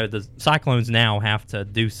like, the Cyclones now have to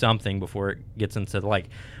do something before it gets into like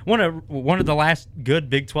one of the last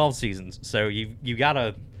good Big 12 seasons. So you got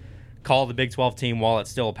to call the Big 12 team while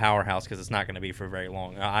it's still a powerhouse, because it's not going to be for very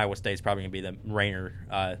long. Iowa State's probably going to be the reigner,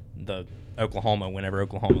 the Oklahoma, whenever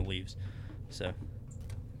Oklahoma leaves. So.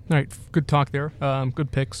 All right, good talk there.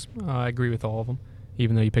 Good picks. I agree with all of them,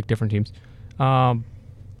 even though you picked different teams.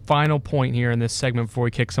 Final point here in this segment before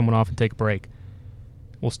we kick someone off and take a break.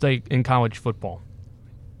 We'll stay in college football.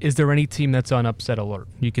 Is there any team that's on upset alert?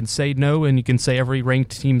 You can say no, and you can say every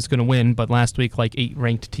ranked team's going to win, but last week, 8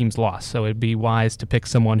 ranked teams lost. So it'd be wise to pick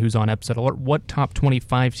someone who's on upset alert. What top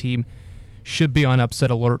 25 team should be on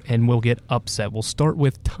upset alert and will get upset. We'll start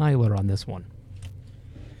with Tyler on this one.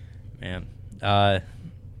 Man,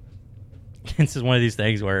 this is one of these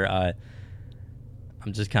things where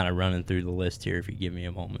I'm just kind of running through the list here if you give me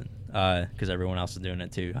a moment, because everyone else is doing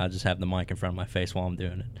it too. I just have the mic in front of my face while I'm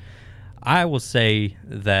doing it. I will say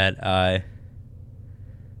that,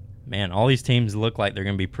 man, all these teams look like they're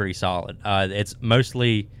going to be pretty solid. It's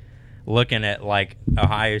mostly looking at, like,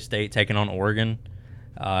 Ohio State taking on Oregon.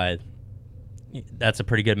 That's a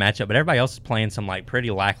pretty good matchup, but everybody else is playing some, like, pretty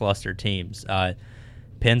lackluster teams.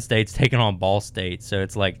 Penn State's taking on Ball State, so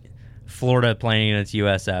it's like Florida playing against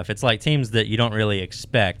USF. It's like teams that you don't really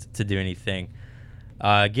expect to do anything.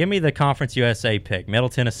 Give me the Conference USA pick, Middle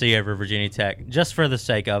Tennessee over Virginia Tech, just for the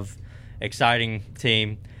sake of exciting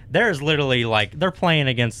team. There's literally, like, they're playing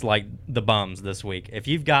against, like, the bums this week. If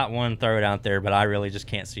you've got one, throw it out there, but I really just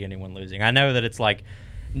can't see anyone losing. I know that it's like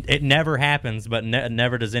it never happens, but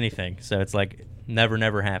never does anything. So it's like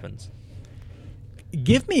never happens.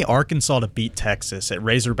 Give me Arkansas to beat Texas at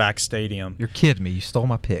Razorback Stadium. You're kidding me. You stole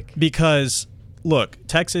my pick. Because, look,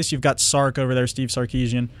 Texas, you've got Sark over there, Steve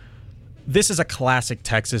Sarkisian. This is a classic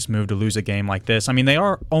Texas move to lose a game like this. I mean, they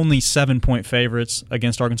are only 7-point favorites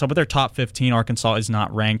against Arkansas, but they're top 15. Arkansas is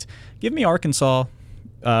not ranked. Give me Arkansas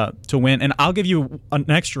to win, and I'll give you an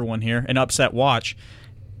extra one here, an upset watch.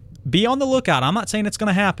 Be on the lookout. I'm not saying it's going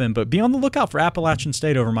to happen, but be on the lookout for Appalachian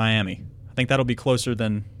State over Miami. I think that'll be closer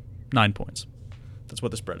than 9 points. That's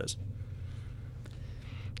what the spread is.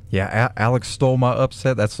 Yeah, Alex stole my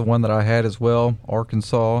upset. That's the one that I had as well.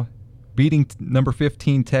 Arkansas beating number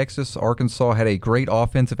 15 Texas. Arkansas had a great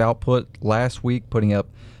offensive output last week, putting up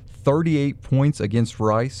 38 points against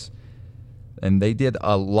Rice. And they did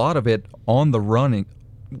a lot of it on the running,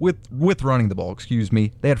 with running the ball,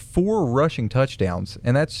 They had 4 rushing touchdowns.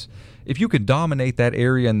 And that's, if you could dominate that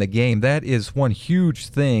area in the game, that is one huge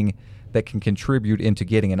thing that can contribute into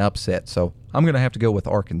getting an upset. So I'm going to have to go with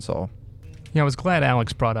Arkansas. Yeah, I was glad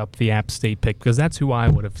Alex brought up the App State pick because that's who I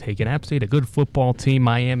would have taken. App State, a good football team.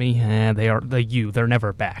 Miami, they're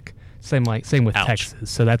never back. Same with Ouch.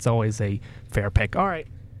 Texas. So that's always a fair pick. All right.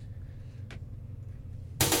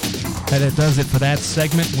 That does it for that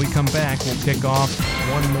segment. When we come back, we'll kick off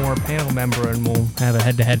one more panel member and we'll have a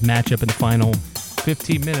head-to-head matchup in the final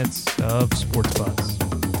 15 minutes of SportsBuzz.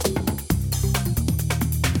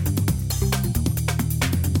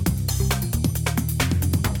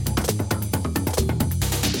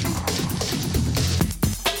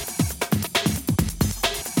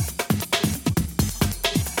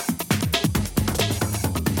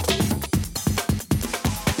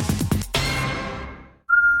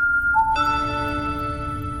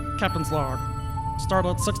 Captain's log.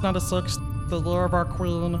 Started 696, the year of our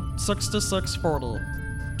queen, 6640.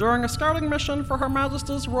 During a scouting mission for Her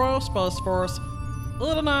Majesty's Royal Space Force,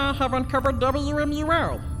 Ed and I have uncovered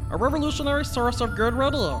WMUL, a revolutionary source of good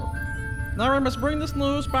radio. Now we must bring this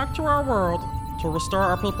news back to our world to restore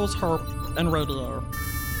our people's hope in radio.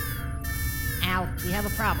 Al, we have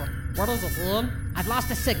a problem. What is it, Ian? I've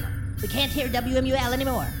lost a signal. We can't hear WMUL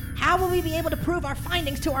anymore. How will we be able to prove our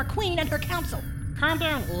findings to our queen and her council? Calm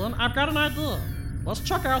down, Ian. I've got an idea. Let's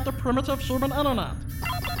check out the primitive human internet.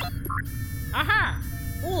 Aha!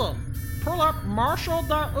 Ian, pull up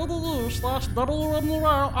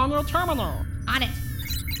marshall.edu/WMUL on your terminal. On it.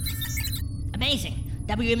 Amazing.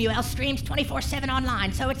 WMUL streams 24/7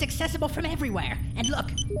 online, so it's accessible from everywhere. And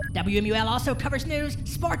look, WMUL also covers news,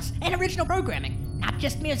 sports, and original programming, not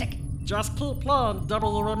just music. Just keep playing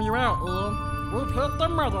WMUL, Ian. We've hit the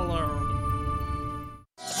motherlode.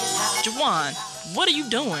 Juwan, what are you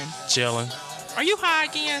doing? Chilling. Are you high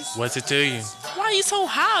again? What's it to you? Why are you so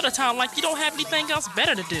high all the time like you don't have anything else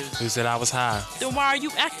better to do? Who said I was high? Then why are you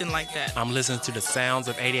acting like that? I'm listening to the sounds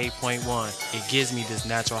of 88.1. It gives me this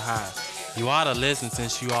natural high. You ought to listen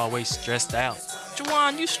since you always stressed out.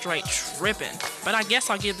 Juwan, you straight tripping. But I guess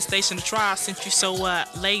I'll give the station a try since you're so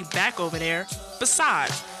laid back over there.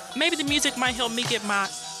 Besides, maybe the music might help me get my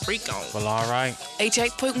freak on. Well, all right.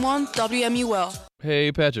 88.1 WMUL.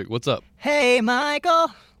 Hey, Patrick, what's up? Hey,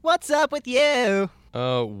 Michael, what's up with you?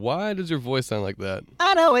 Why does your voice sound like that?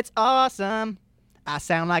 I know it's awesome. I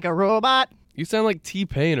sound like a robot. You sound like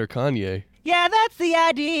T-Pain or Kanye. Yeah, that's the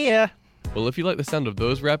idea. Well, if you like the sound of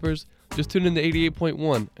those rappers, just tune in to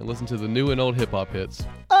 88.1 and listen to the new and old hip-hop hits.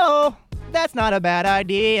 Oh, that's not a bad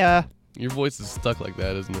idea. Your voice is stuck like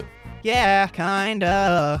that, isn't it? Yeah,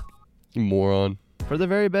 kinda. You moron. For the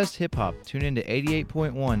very best hip-hop, tune in to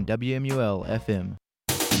 88.1 WMUL FM.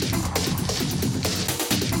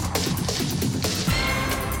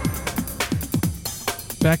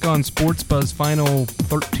 Back on SportsBuzz, final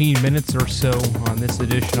 13 minutes or so on this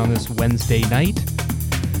edition on this Wednesday night.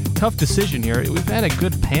 tough decision here. We've had a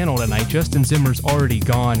good panel tonight. Justin Zimmer's already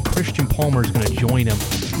gone. Christian Palmer's going to join him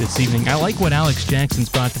this evening. I like what Alex Jackson's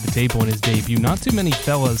brought to the table in his debut. Not too many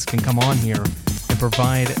fellas can come on here and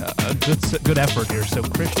provide a good effort here. So,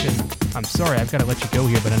 Christian, I'm sorry, I've got to let you go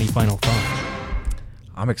here, but any final thoughts?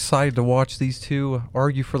 I'm excited to watch these two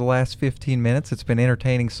argue for the last 15 minutes. It's been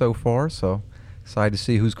entertaining so far, so excited to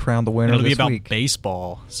see who's crowned the winner It'll this be about week.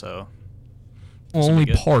 baseball, so... Only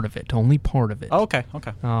part of it. Only part of it. Oh, okay.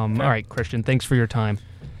 All right, Christian, thanks for your time.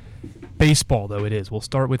 Baseball, though, it is. We'll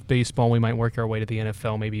start with baseball. We might work our way to the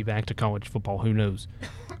NFL, maybe back to college football. Who knows?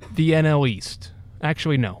 The NL East.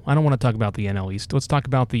 Actually, no. I don't want to talk about the NL East. Let's talk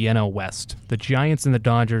about the NL West. The Giants and the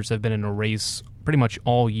Dodgers have been in a race pretty much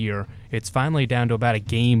all year. It's finally down to about a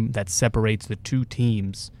game that separates the two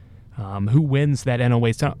teams. Who wins that NL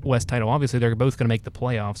West title? Obviously, they're both going to make the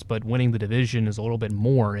playoffs, but winning the division is a little bit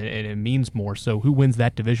more, and it means more. So who wins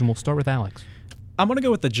that division? We'll start with Alex. I'm going to go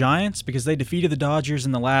with the Giants because they defeated the Dodgers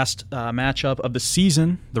in the last matchup of the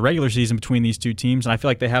season, the regular season between these two teams, and I feel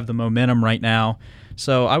like they have the momentum right now.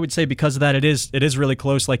 So I would say because of that, it is really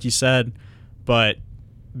close, like you said, but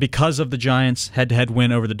because of the Giants' head-to-head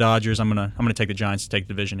win over the Dodgers, I'm gonna take the Giants to take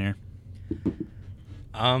the division here.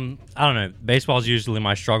 I don't know. Baseball is usually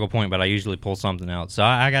my struggle point, but I usually pull something out. So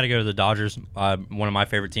I got to go to the Dodgers, one of my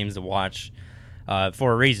favorite teams to watch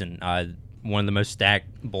for a reason. One of the most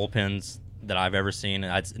stacked bullpens that I've ever seen.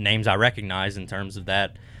 It's names I recognize in terms of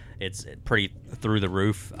that. It's pretty through the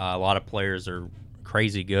roof. A lot of players are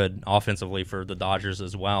crazy good offensively for the Dodgers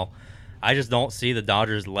as well. I just don't see the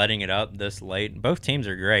Dodgers letting it up this late. Both teams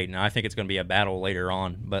are great, and I think it's going to be a battle later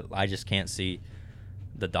on, but I just can't see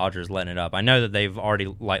the Dodgers letting it up. I know that they've already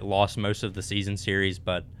lost most of the season series,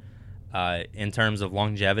 but in terms of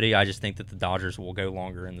longevity, I just think that the Dodgers will go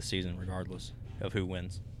longer in the season regardless of who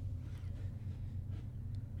wins.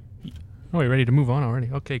 Oh, you ready to move on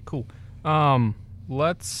already? Okay, cool.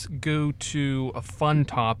 Let's go to a fun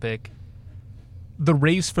topic. The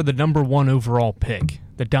race for the number one overall pick.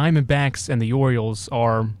 The Diamondbacks and the Orioles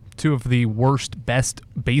are two of the best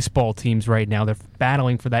baseball teams right now. They're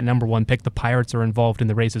battling for that number one pick. The Pirates are involved in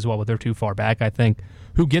the race as well, but they're too far back, I think.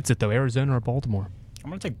 Who gets it, though, Arizona or Baltimore?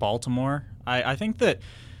 I'm going to take Baltimore. I think that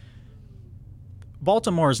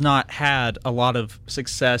Baltimore has not had a lot of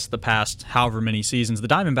success the past however many seasons. The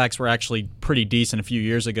Diamondbacks were actually pretty decent a few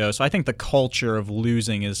years ago, so I think the culture of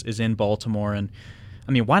losing is in Baltimore. And,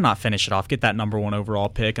 I mean, why not finish it off? Get that number one overall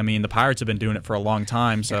pick. I mean, the Pirates have been doing it for a long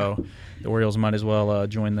time, so the Orioles might as well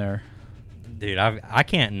join there. Dude, I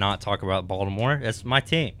can't not talk about Baltimore. It's my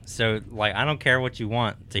team. So, I don't care what you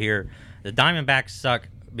want to hear. The Diamondbacks suck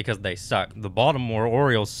because they suck. The Baltimore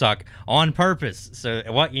Orioles suck on purpose. So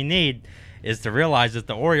what you need is to realize that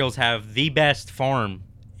the Orioles have the best farm,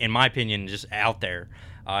 in my opinion, just out there.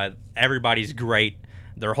 Everybody's great.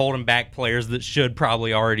 They're holding back players that should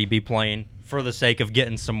probably already be playing for the sake of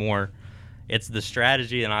getting some more. It's the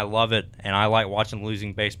strategy, and I love it, and I like watching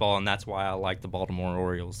losing baseball, and that's why I like the Baltimore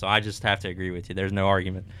Orioles. So I just have to agree with you. There's no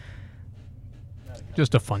argument.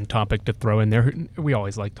 Just a fun topic to throw in there. We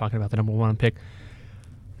always like talking about the number one pick.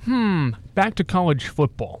 Back to college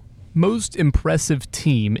football. Most impressive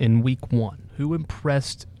team in week one. Who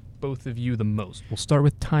impressed both of you the most? We'll start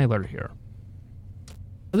with Tyler here.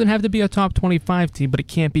 Doesn't have to be a top 25 team, but it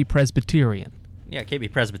can't be Presbyterian. Yeah, it can't be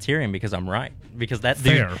Presbyterian because I'm right. Because that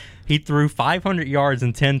Fair. dude, he threw 500 yards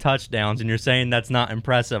and 10 touchdowns, and you're saying that's not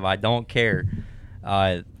impressive. I don't care.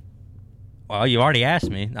 Well, you already asked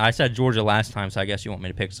me. I said Georgia last time, so I guess you want me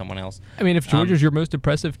to pick someone else. I mean, if Georgia's your most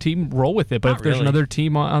impressive team, roll with it. But if there's another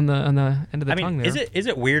team on the end of the tongue there. Is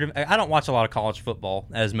it weird? I don't watch a lot of college football,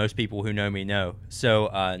 as most people who know me know. So,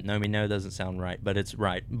 know me know doesn't sound right, but it's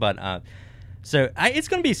right. But so it's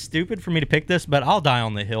going to be stupid for me to pick this, but I'll die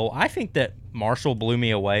on the hill. I think that Marshall blew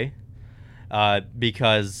me away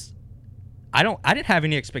because I didn't have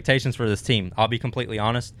any expectations for this team. I'll be completely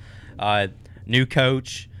honest. New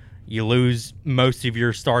coach. You lose most of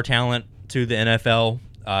your star talent to the NFL,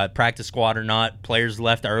 practice squad or not. Players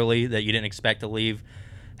left early that you didn't expect to leave.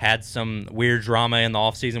 Had some weird drama in the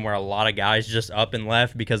offseason where a lot of guys just up and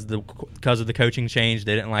left because of the coaching change.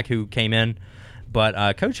 They didn't like who came in.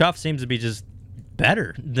 But Coach Huff seems to be just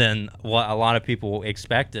better than what a lot of people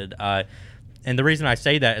expected. And the reason I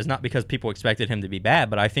say that is not because people expected him to be bad,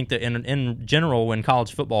 but I think that in general, in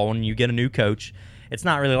college football, when you get a new coach, it's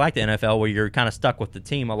not really like the NFL where you're kind of stuck with the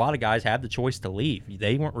team. A lot of guys have the choice to leave.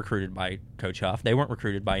 They weren't recruited by Coach Huff. They weren't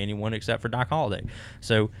recruited by anyone except for Doc Holliday.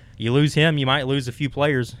 So you lose him, you might lose a few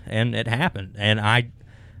players, and it happened. And I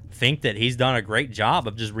think that he's done a great job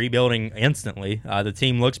of just rebuilding instantly. The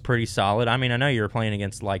team looks pretty solid. I mean, I know you're playing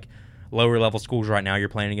against, lower level schools right now. You're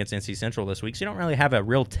playing against NC Central this week, so you don't really have a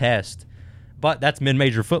real test. But that's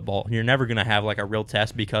mid-major football. You're never going to have like a real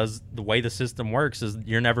test because the way the system works is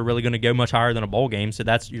you're never really going to go much higher than a bowl game. So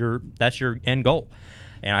that's your end goal.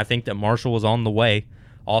 And I think that Marshall was on the way.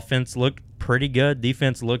 Offense looked pretty good.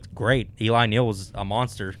 Defense looked great. Eli Neal was a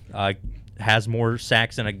monster. Has more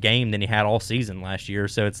sacks in a game than he had all season last year.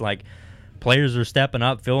 So it's like players are stepping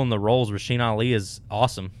up, filling the roles. Rasheen Ali is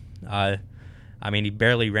awesome. He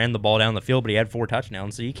barely ran the ball down the field, but he had 4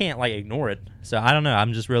 touchdowns, so you can't ignore it. So I don't know.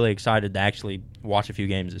 I'm just really excited to actually watch a few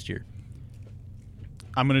games this year.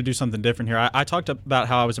 I'm going to do something different here. I talked about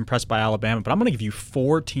how I was impressed by Alabama, but I'm going to give you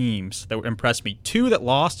 4 teams that impressed me. 2 that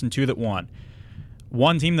lost and 2 that won.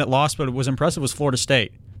 One team that lost but was impressive was Florida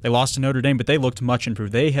State. They lost to Notre Dame, but they looked much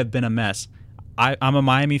improved. They have been a mess. I'm a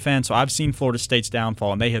Miami fan, so I've seen Florida State's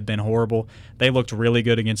downfall, and they have been horrible. They looked really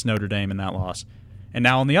good against Notre Dame in that loss. And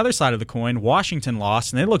now on the other side of the coin, Washington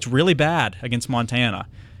lost, and they looked really bad against Montana.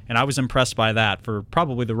 And I was impressed by that for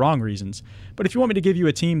probably the wrong reasons. But if you want me to give you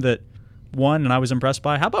a team that won and I was impressed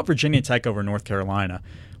by, how about Virginia Tech over North Carolina?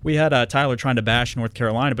 We had Tyler trying to bash North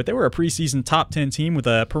Carolina, but they were a preseason top 10 team with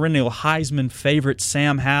a perennial Heisman favorite,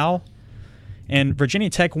 Sam Howell. And Virginia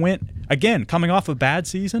Tech went, again, coming off a bad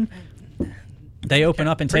season, they open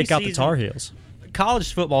up and take out the Tar Heels.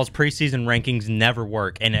 College football's preseason rankings never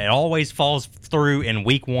work, and it always falls through in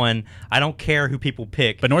week 1. I don't care who people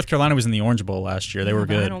pick. But North Carolina was in the Orange Bowl last year. They were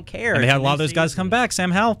good. I don't care. And they had a lot of those guys come back.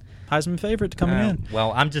 Sam Howell, Heisman favorite coming in.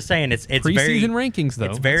 Well, I'm just saying it's preseason very rankings though.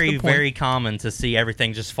 It's very very common to see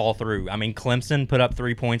everything just fall through. I mean, Clemson put up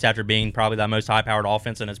 3 points after being probably the most high-powered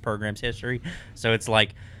offense in its program's history. So it's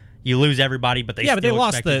like you lose everybody, but they still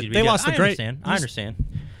lost the great. I understand.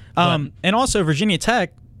 And also Virginia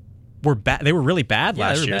Tech were bad. They were really bad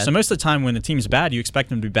last year. Bad. So most of the time when the team's bad, you expect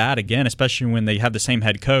them to be bad again, especially when they have the same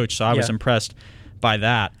head coach. So I was impressed by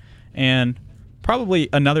that. And probably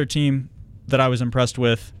another team that I was impressed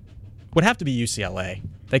with would have to be UCLA.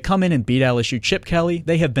 They come in and beat LSU. Chip Kelly,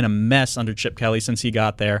 they have been a mess under Chip Kelly since he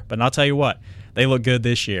got there. But I'll tell you what, they look good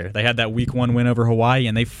this year. They had that week 1 win over Hawaii,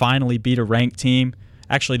 and they finally beat a ranked team.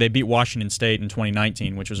 Actually, they beat Washington State in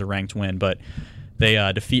 2019, which was a ranked win. But they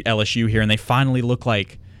defeat LSU here, and they finally look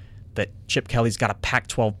like that Chip Kelly's got a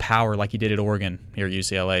Pac-12 power like he did at Oregon here at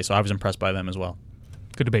UCLA. So I was impressed by them as well.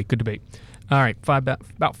 Good debate. All right,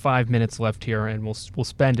 about 5 minutes left here, and we'll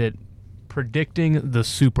spend it predicting the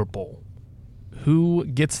Super Bowl. Who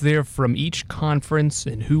gets there from each conference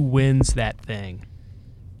and who wins that thing?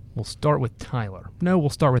 We'll start with Tyler. No, we'll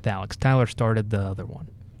start with Alex. Tyler started the other one.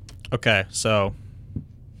 Okay, so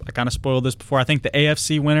I kind of spoiled this before. I think the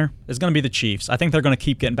AFC winner is going to be the Chiefs. I think they're going to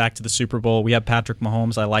keep getting back to the Super Bowl. We have Patrick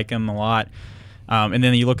Mahomes. I like him a lot. And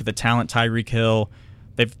then you look at the talent, Tyreek Hill,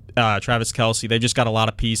 they've Travis Kelce. They've just got a lot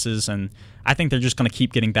of pieces, and I think they're just going to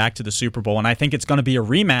keep getting back to the Super Bowl. And I think it's going to be a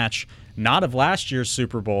rematch, not of last year's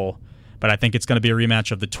Super Bowl, but I think it's going to be a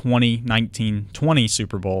rematch of the 2019-20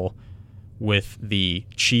 Super Bowl with the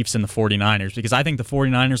Chiefs and the 49ers. Because I think the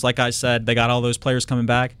 49ers, like I said, they got all those players coming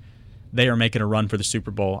back. They are making a run for the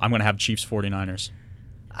Super Bowl. I'm going to have Chiefs 49ers.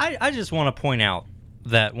 I just want to point out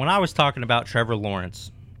that when I was talking about Trevor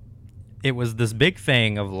Lawrence, it was this big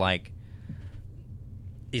thing of like,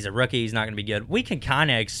 he's a rookie, he's not going to be good. We can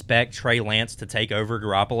kind of expect Trey Lance to take over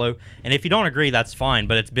Garoppolo. And if you don't agree, that's fine.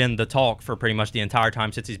 But it's been the talk for pretty much the entire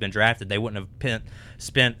time since he's been drafted. They wouldn't have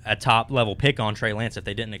spent a top-level pick on Trey Lance if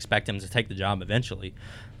they didn't expect him to take the job eventually.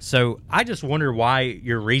 So I just wonder why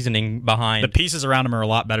your reasoning behind... The pieces around him are a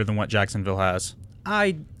lot better than what Jacksonville has.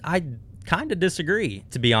 I kind of disagree,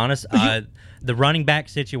 to be honest. The running back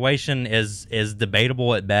situation is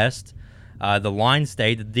debatable at best. The line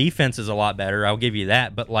stayed. The defense is a lot better. I'll give you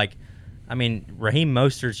that. But, Raheem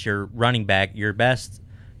Mostert's your running back. Your best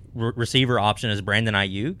receiver option is Brandon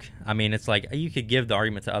Ayuk. I mean, it's like you could give the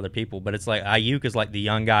argument to other people, but it's like Ayuk is like the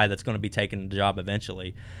young guy that's going to be taking the job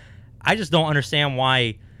eventually. I just don't understand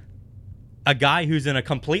why a guy who's in a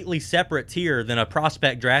completely separate tier than a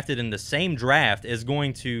prospect drafted in the same draft is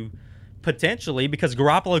going to potentially, because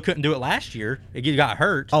Garoppolo couldn't do it last year. He got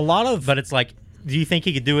hurt. But it's like, do you think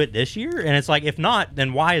he could do it this year? And it's like, if not,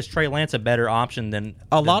 then why is Trey Lance a better option than...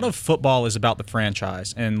 A lot of football is about the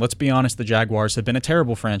franchise. And let's be honest, the Jaguars have been a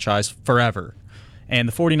terrible franchise forever. And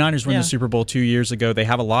the 49ers were in the Super Bowl 2 years ago. They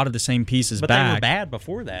have a lot of the same pieces back. But they were bad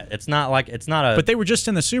before that. It's not a... But they were just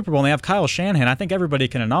in the Super Bowl, and they have Kyle Shanahan. I think everybody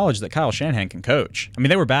can acknowledge that Kyle Shanahan can coach. I mean,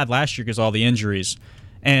 they were bad last year because of all the injuries.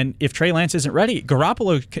 And if Trey Lance isn't ready,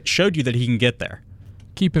 Garoppolo showed you that he can get there.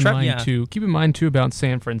 Keep in mind too about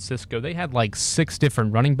San Francisco. They had like 6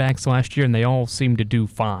 different running backs last year, and they all seemed to do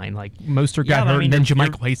fine. Like Mostert got hurt, and then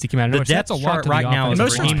JaMychal Hasty came out. The depth chart right now is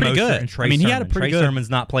pretty good. He had a pretty good. Trey Sermon's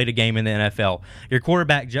not played a game in the NFL. Your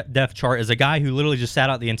quarterback depth chart is a guy who literally just sat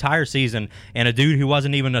out the entire season, and a dude who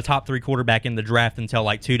wasn't even a top 3 quarterback in the draft until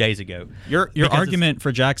like 2 days ago. Your argument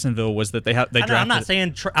for Jacksonville was that they drafted.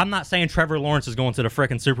 I'm not saying Trevor Lawrence is going to the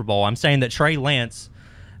frickin' Super Bowl. I'm saying that Trey Lance.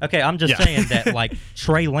 Okay, I'm just saying that like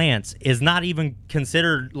Trey Lance is not even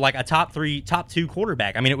considered like a top 2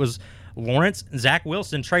 quarterback. I mean, it was Lawrence, Zach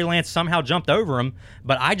Wilson, Trey Lance somehow jumped over him,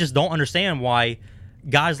 but I just don't understand why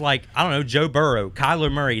guys like, I don't know, Joe Burrow,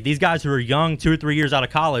 Kyler Murray, these guys who are young, 2 or 3 years out of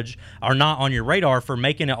college, are not on your radar for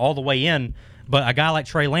making it all the way in, but a guy like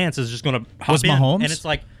Trey Lance is just going to hop in. Mahomes? And it's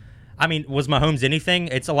like, I mean, was Mahomes anything?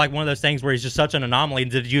 It's like one of those things where he's just such an anomaly.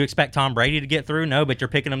 Did you expect Tom Brady to get through? No, but you're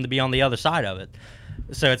picking him to be on the other side of it.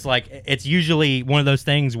 So it's like, it's usually one of those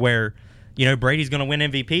things where, you know, Brady's going to win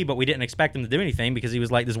MVP, but we didn't expect him to do anything because he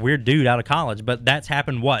was like this weird dude out of college. But that's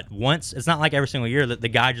happened, once? It's not like every single year that the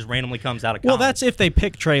guy just randomly comes out of college. Well, that's if they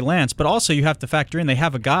pick Trey Lance, but also you have to factor in they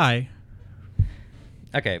have a guy.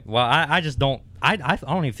 Okay, well, I just don't. I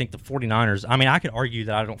don't even think the 49ers. I mean, I could argue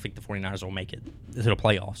that I don't think the 49ers will make it to the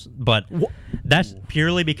playoffs, but that's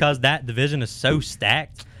purely because that division is so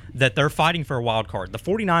stacked that they're fighting for a wild card. The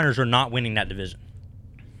 49ers are not winning that division.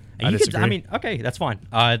 I disagree. I mean, okay, that's fine.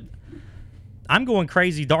 I'm going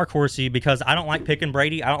crazy dark horsey because I don't like picking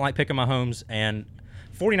Brady. I don't like picking Mahomes. And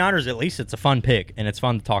 49ers, at least it's a fun pick, and it's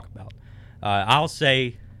fun to talk about. I'll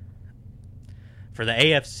say for the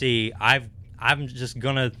AFC, I'm just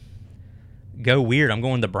going to go weird. I'm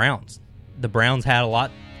going the Browns. The Browns had a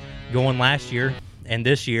lot going last year, and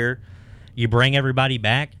this year you bring everybody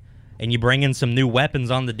back, and you bring in some new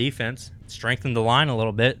weapons on the defense, strengthen the line a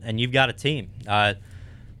little bit, and you've got a team.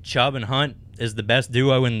 Chubb and Hunt is the best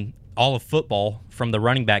duo in all of football from the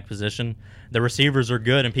running back position. The receivers are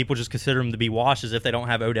good, and people just consider them to be washes if they don't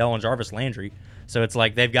have Odell and Jarvis Landry. So it's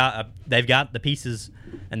like they've got the pieces,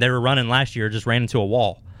 and they were running last year, just ran into a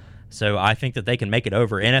wall. So I think that they can make it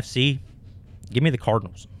over. NFC, give me the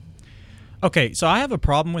Cardinals. Okay, so I have a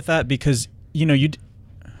problem with that because, you know, you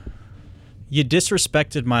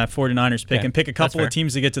disrespected my 49ers pick and pick a couple of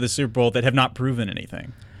teams to get to the Super Bowl that have not proven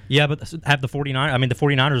anything. Yeah, but have the 49ers. I mean, the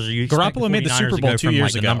 49ers are used. Garoppolo made the Super Bowl 2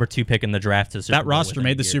 years ago. The number 2 pick in the draft to the Super Bowl. That roster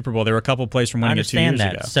made the Super Bowl. They were a couple plays from winning it 2 years ago. I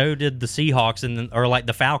understand that. So did the Seahawks or like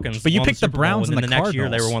the Falcons. But you picked the Browns and the Cardinals. Next year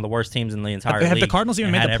they were one of the worst teams in the entire league. Have the Cardinals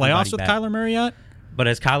even made the playoffs with Kyler Murray yet? But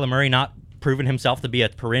has Kyler Murray not proven himself to be a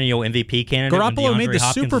perennial MVP candidate? Garoppolo made the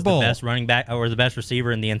Super Bowl. The best running back or the best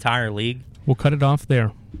receiver in the entire league. We'll cut it off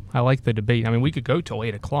there. I like the debate. I mean, we could go till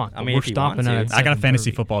 8 o'clock. I mean, we're stopping at. I got a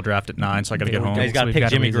fantasy football draft at 9, so I got to get home. He's got to pick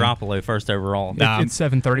Jimmy Garoppolo first overall. It's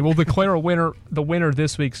 7:30. We'll declare a winner. The winner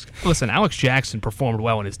this week's. Listen, Alex Jackson performed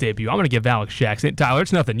well in his debut. I'm going to give Alex Jackson. Tyler,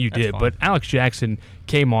 it's nothing you did, but Alex Jackson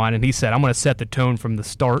came on and he said, "I'm going to set the tone from the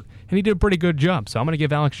start," and he did a pretty good job. So I'm going to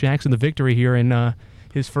give Alex Jackson the victory here in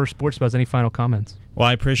his first Sports Buzz. Any final comments? Well,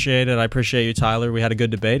 I appreciate it. I appreciate you, Tyler. We had a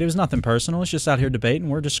good debate. It was nothing personal. It's just out here debating.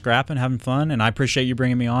 We're just scrapping, having fun, and I appreciate you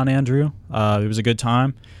bringing me on, Andrew. It was a good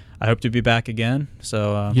time. I hope to be back again.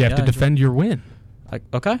 So you have to defend your win.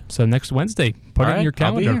 Okay. So next Wednesday, put it in your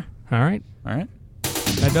calendar. I'll be here. All right.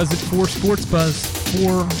 That does it for Sports Buzz.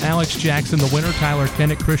 For Alex Jackson, the winner, Tyler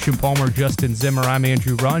Kennett, Christian Palmer, Justin Zimmer, I'm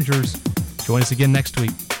Andrew Rogers. Join us again next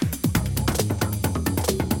week.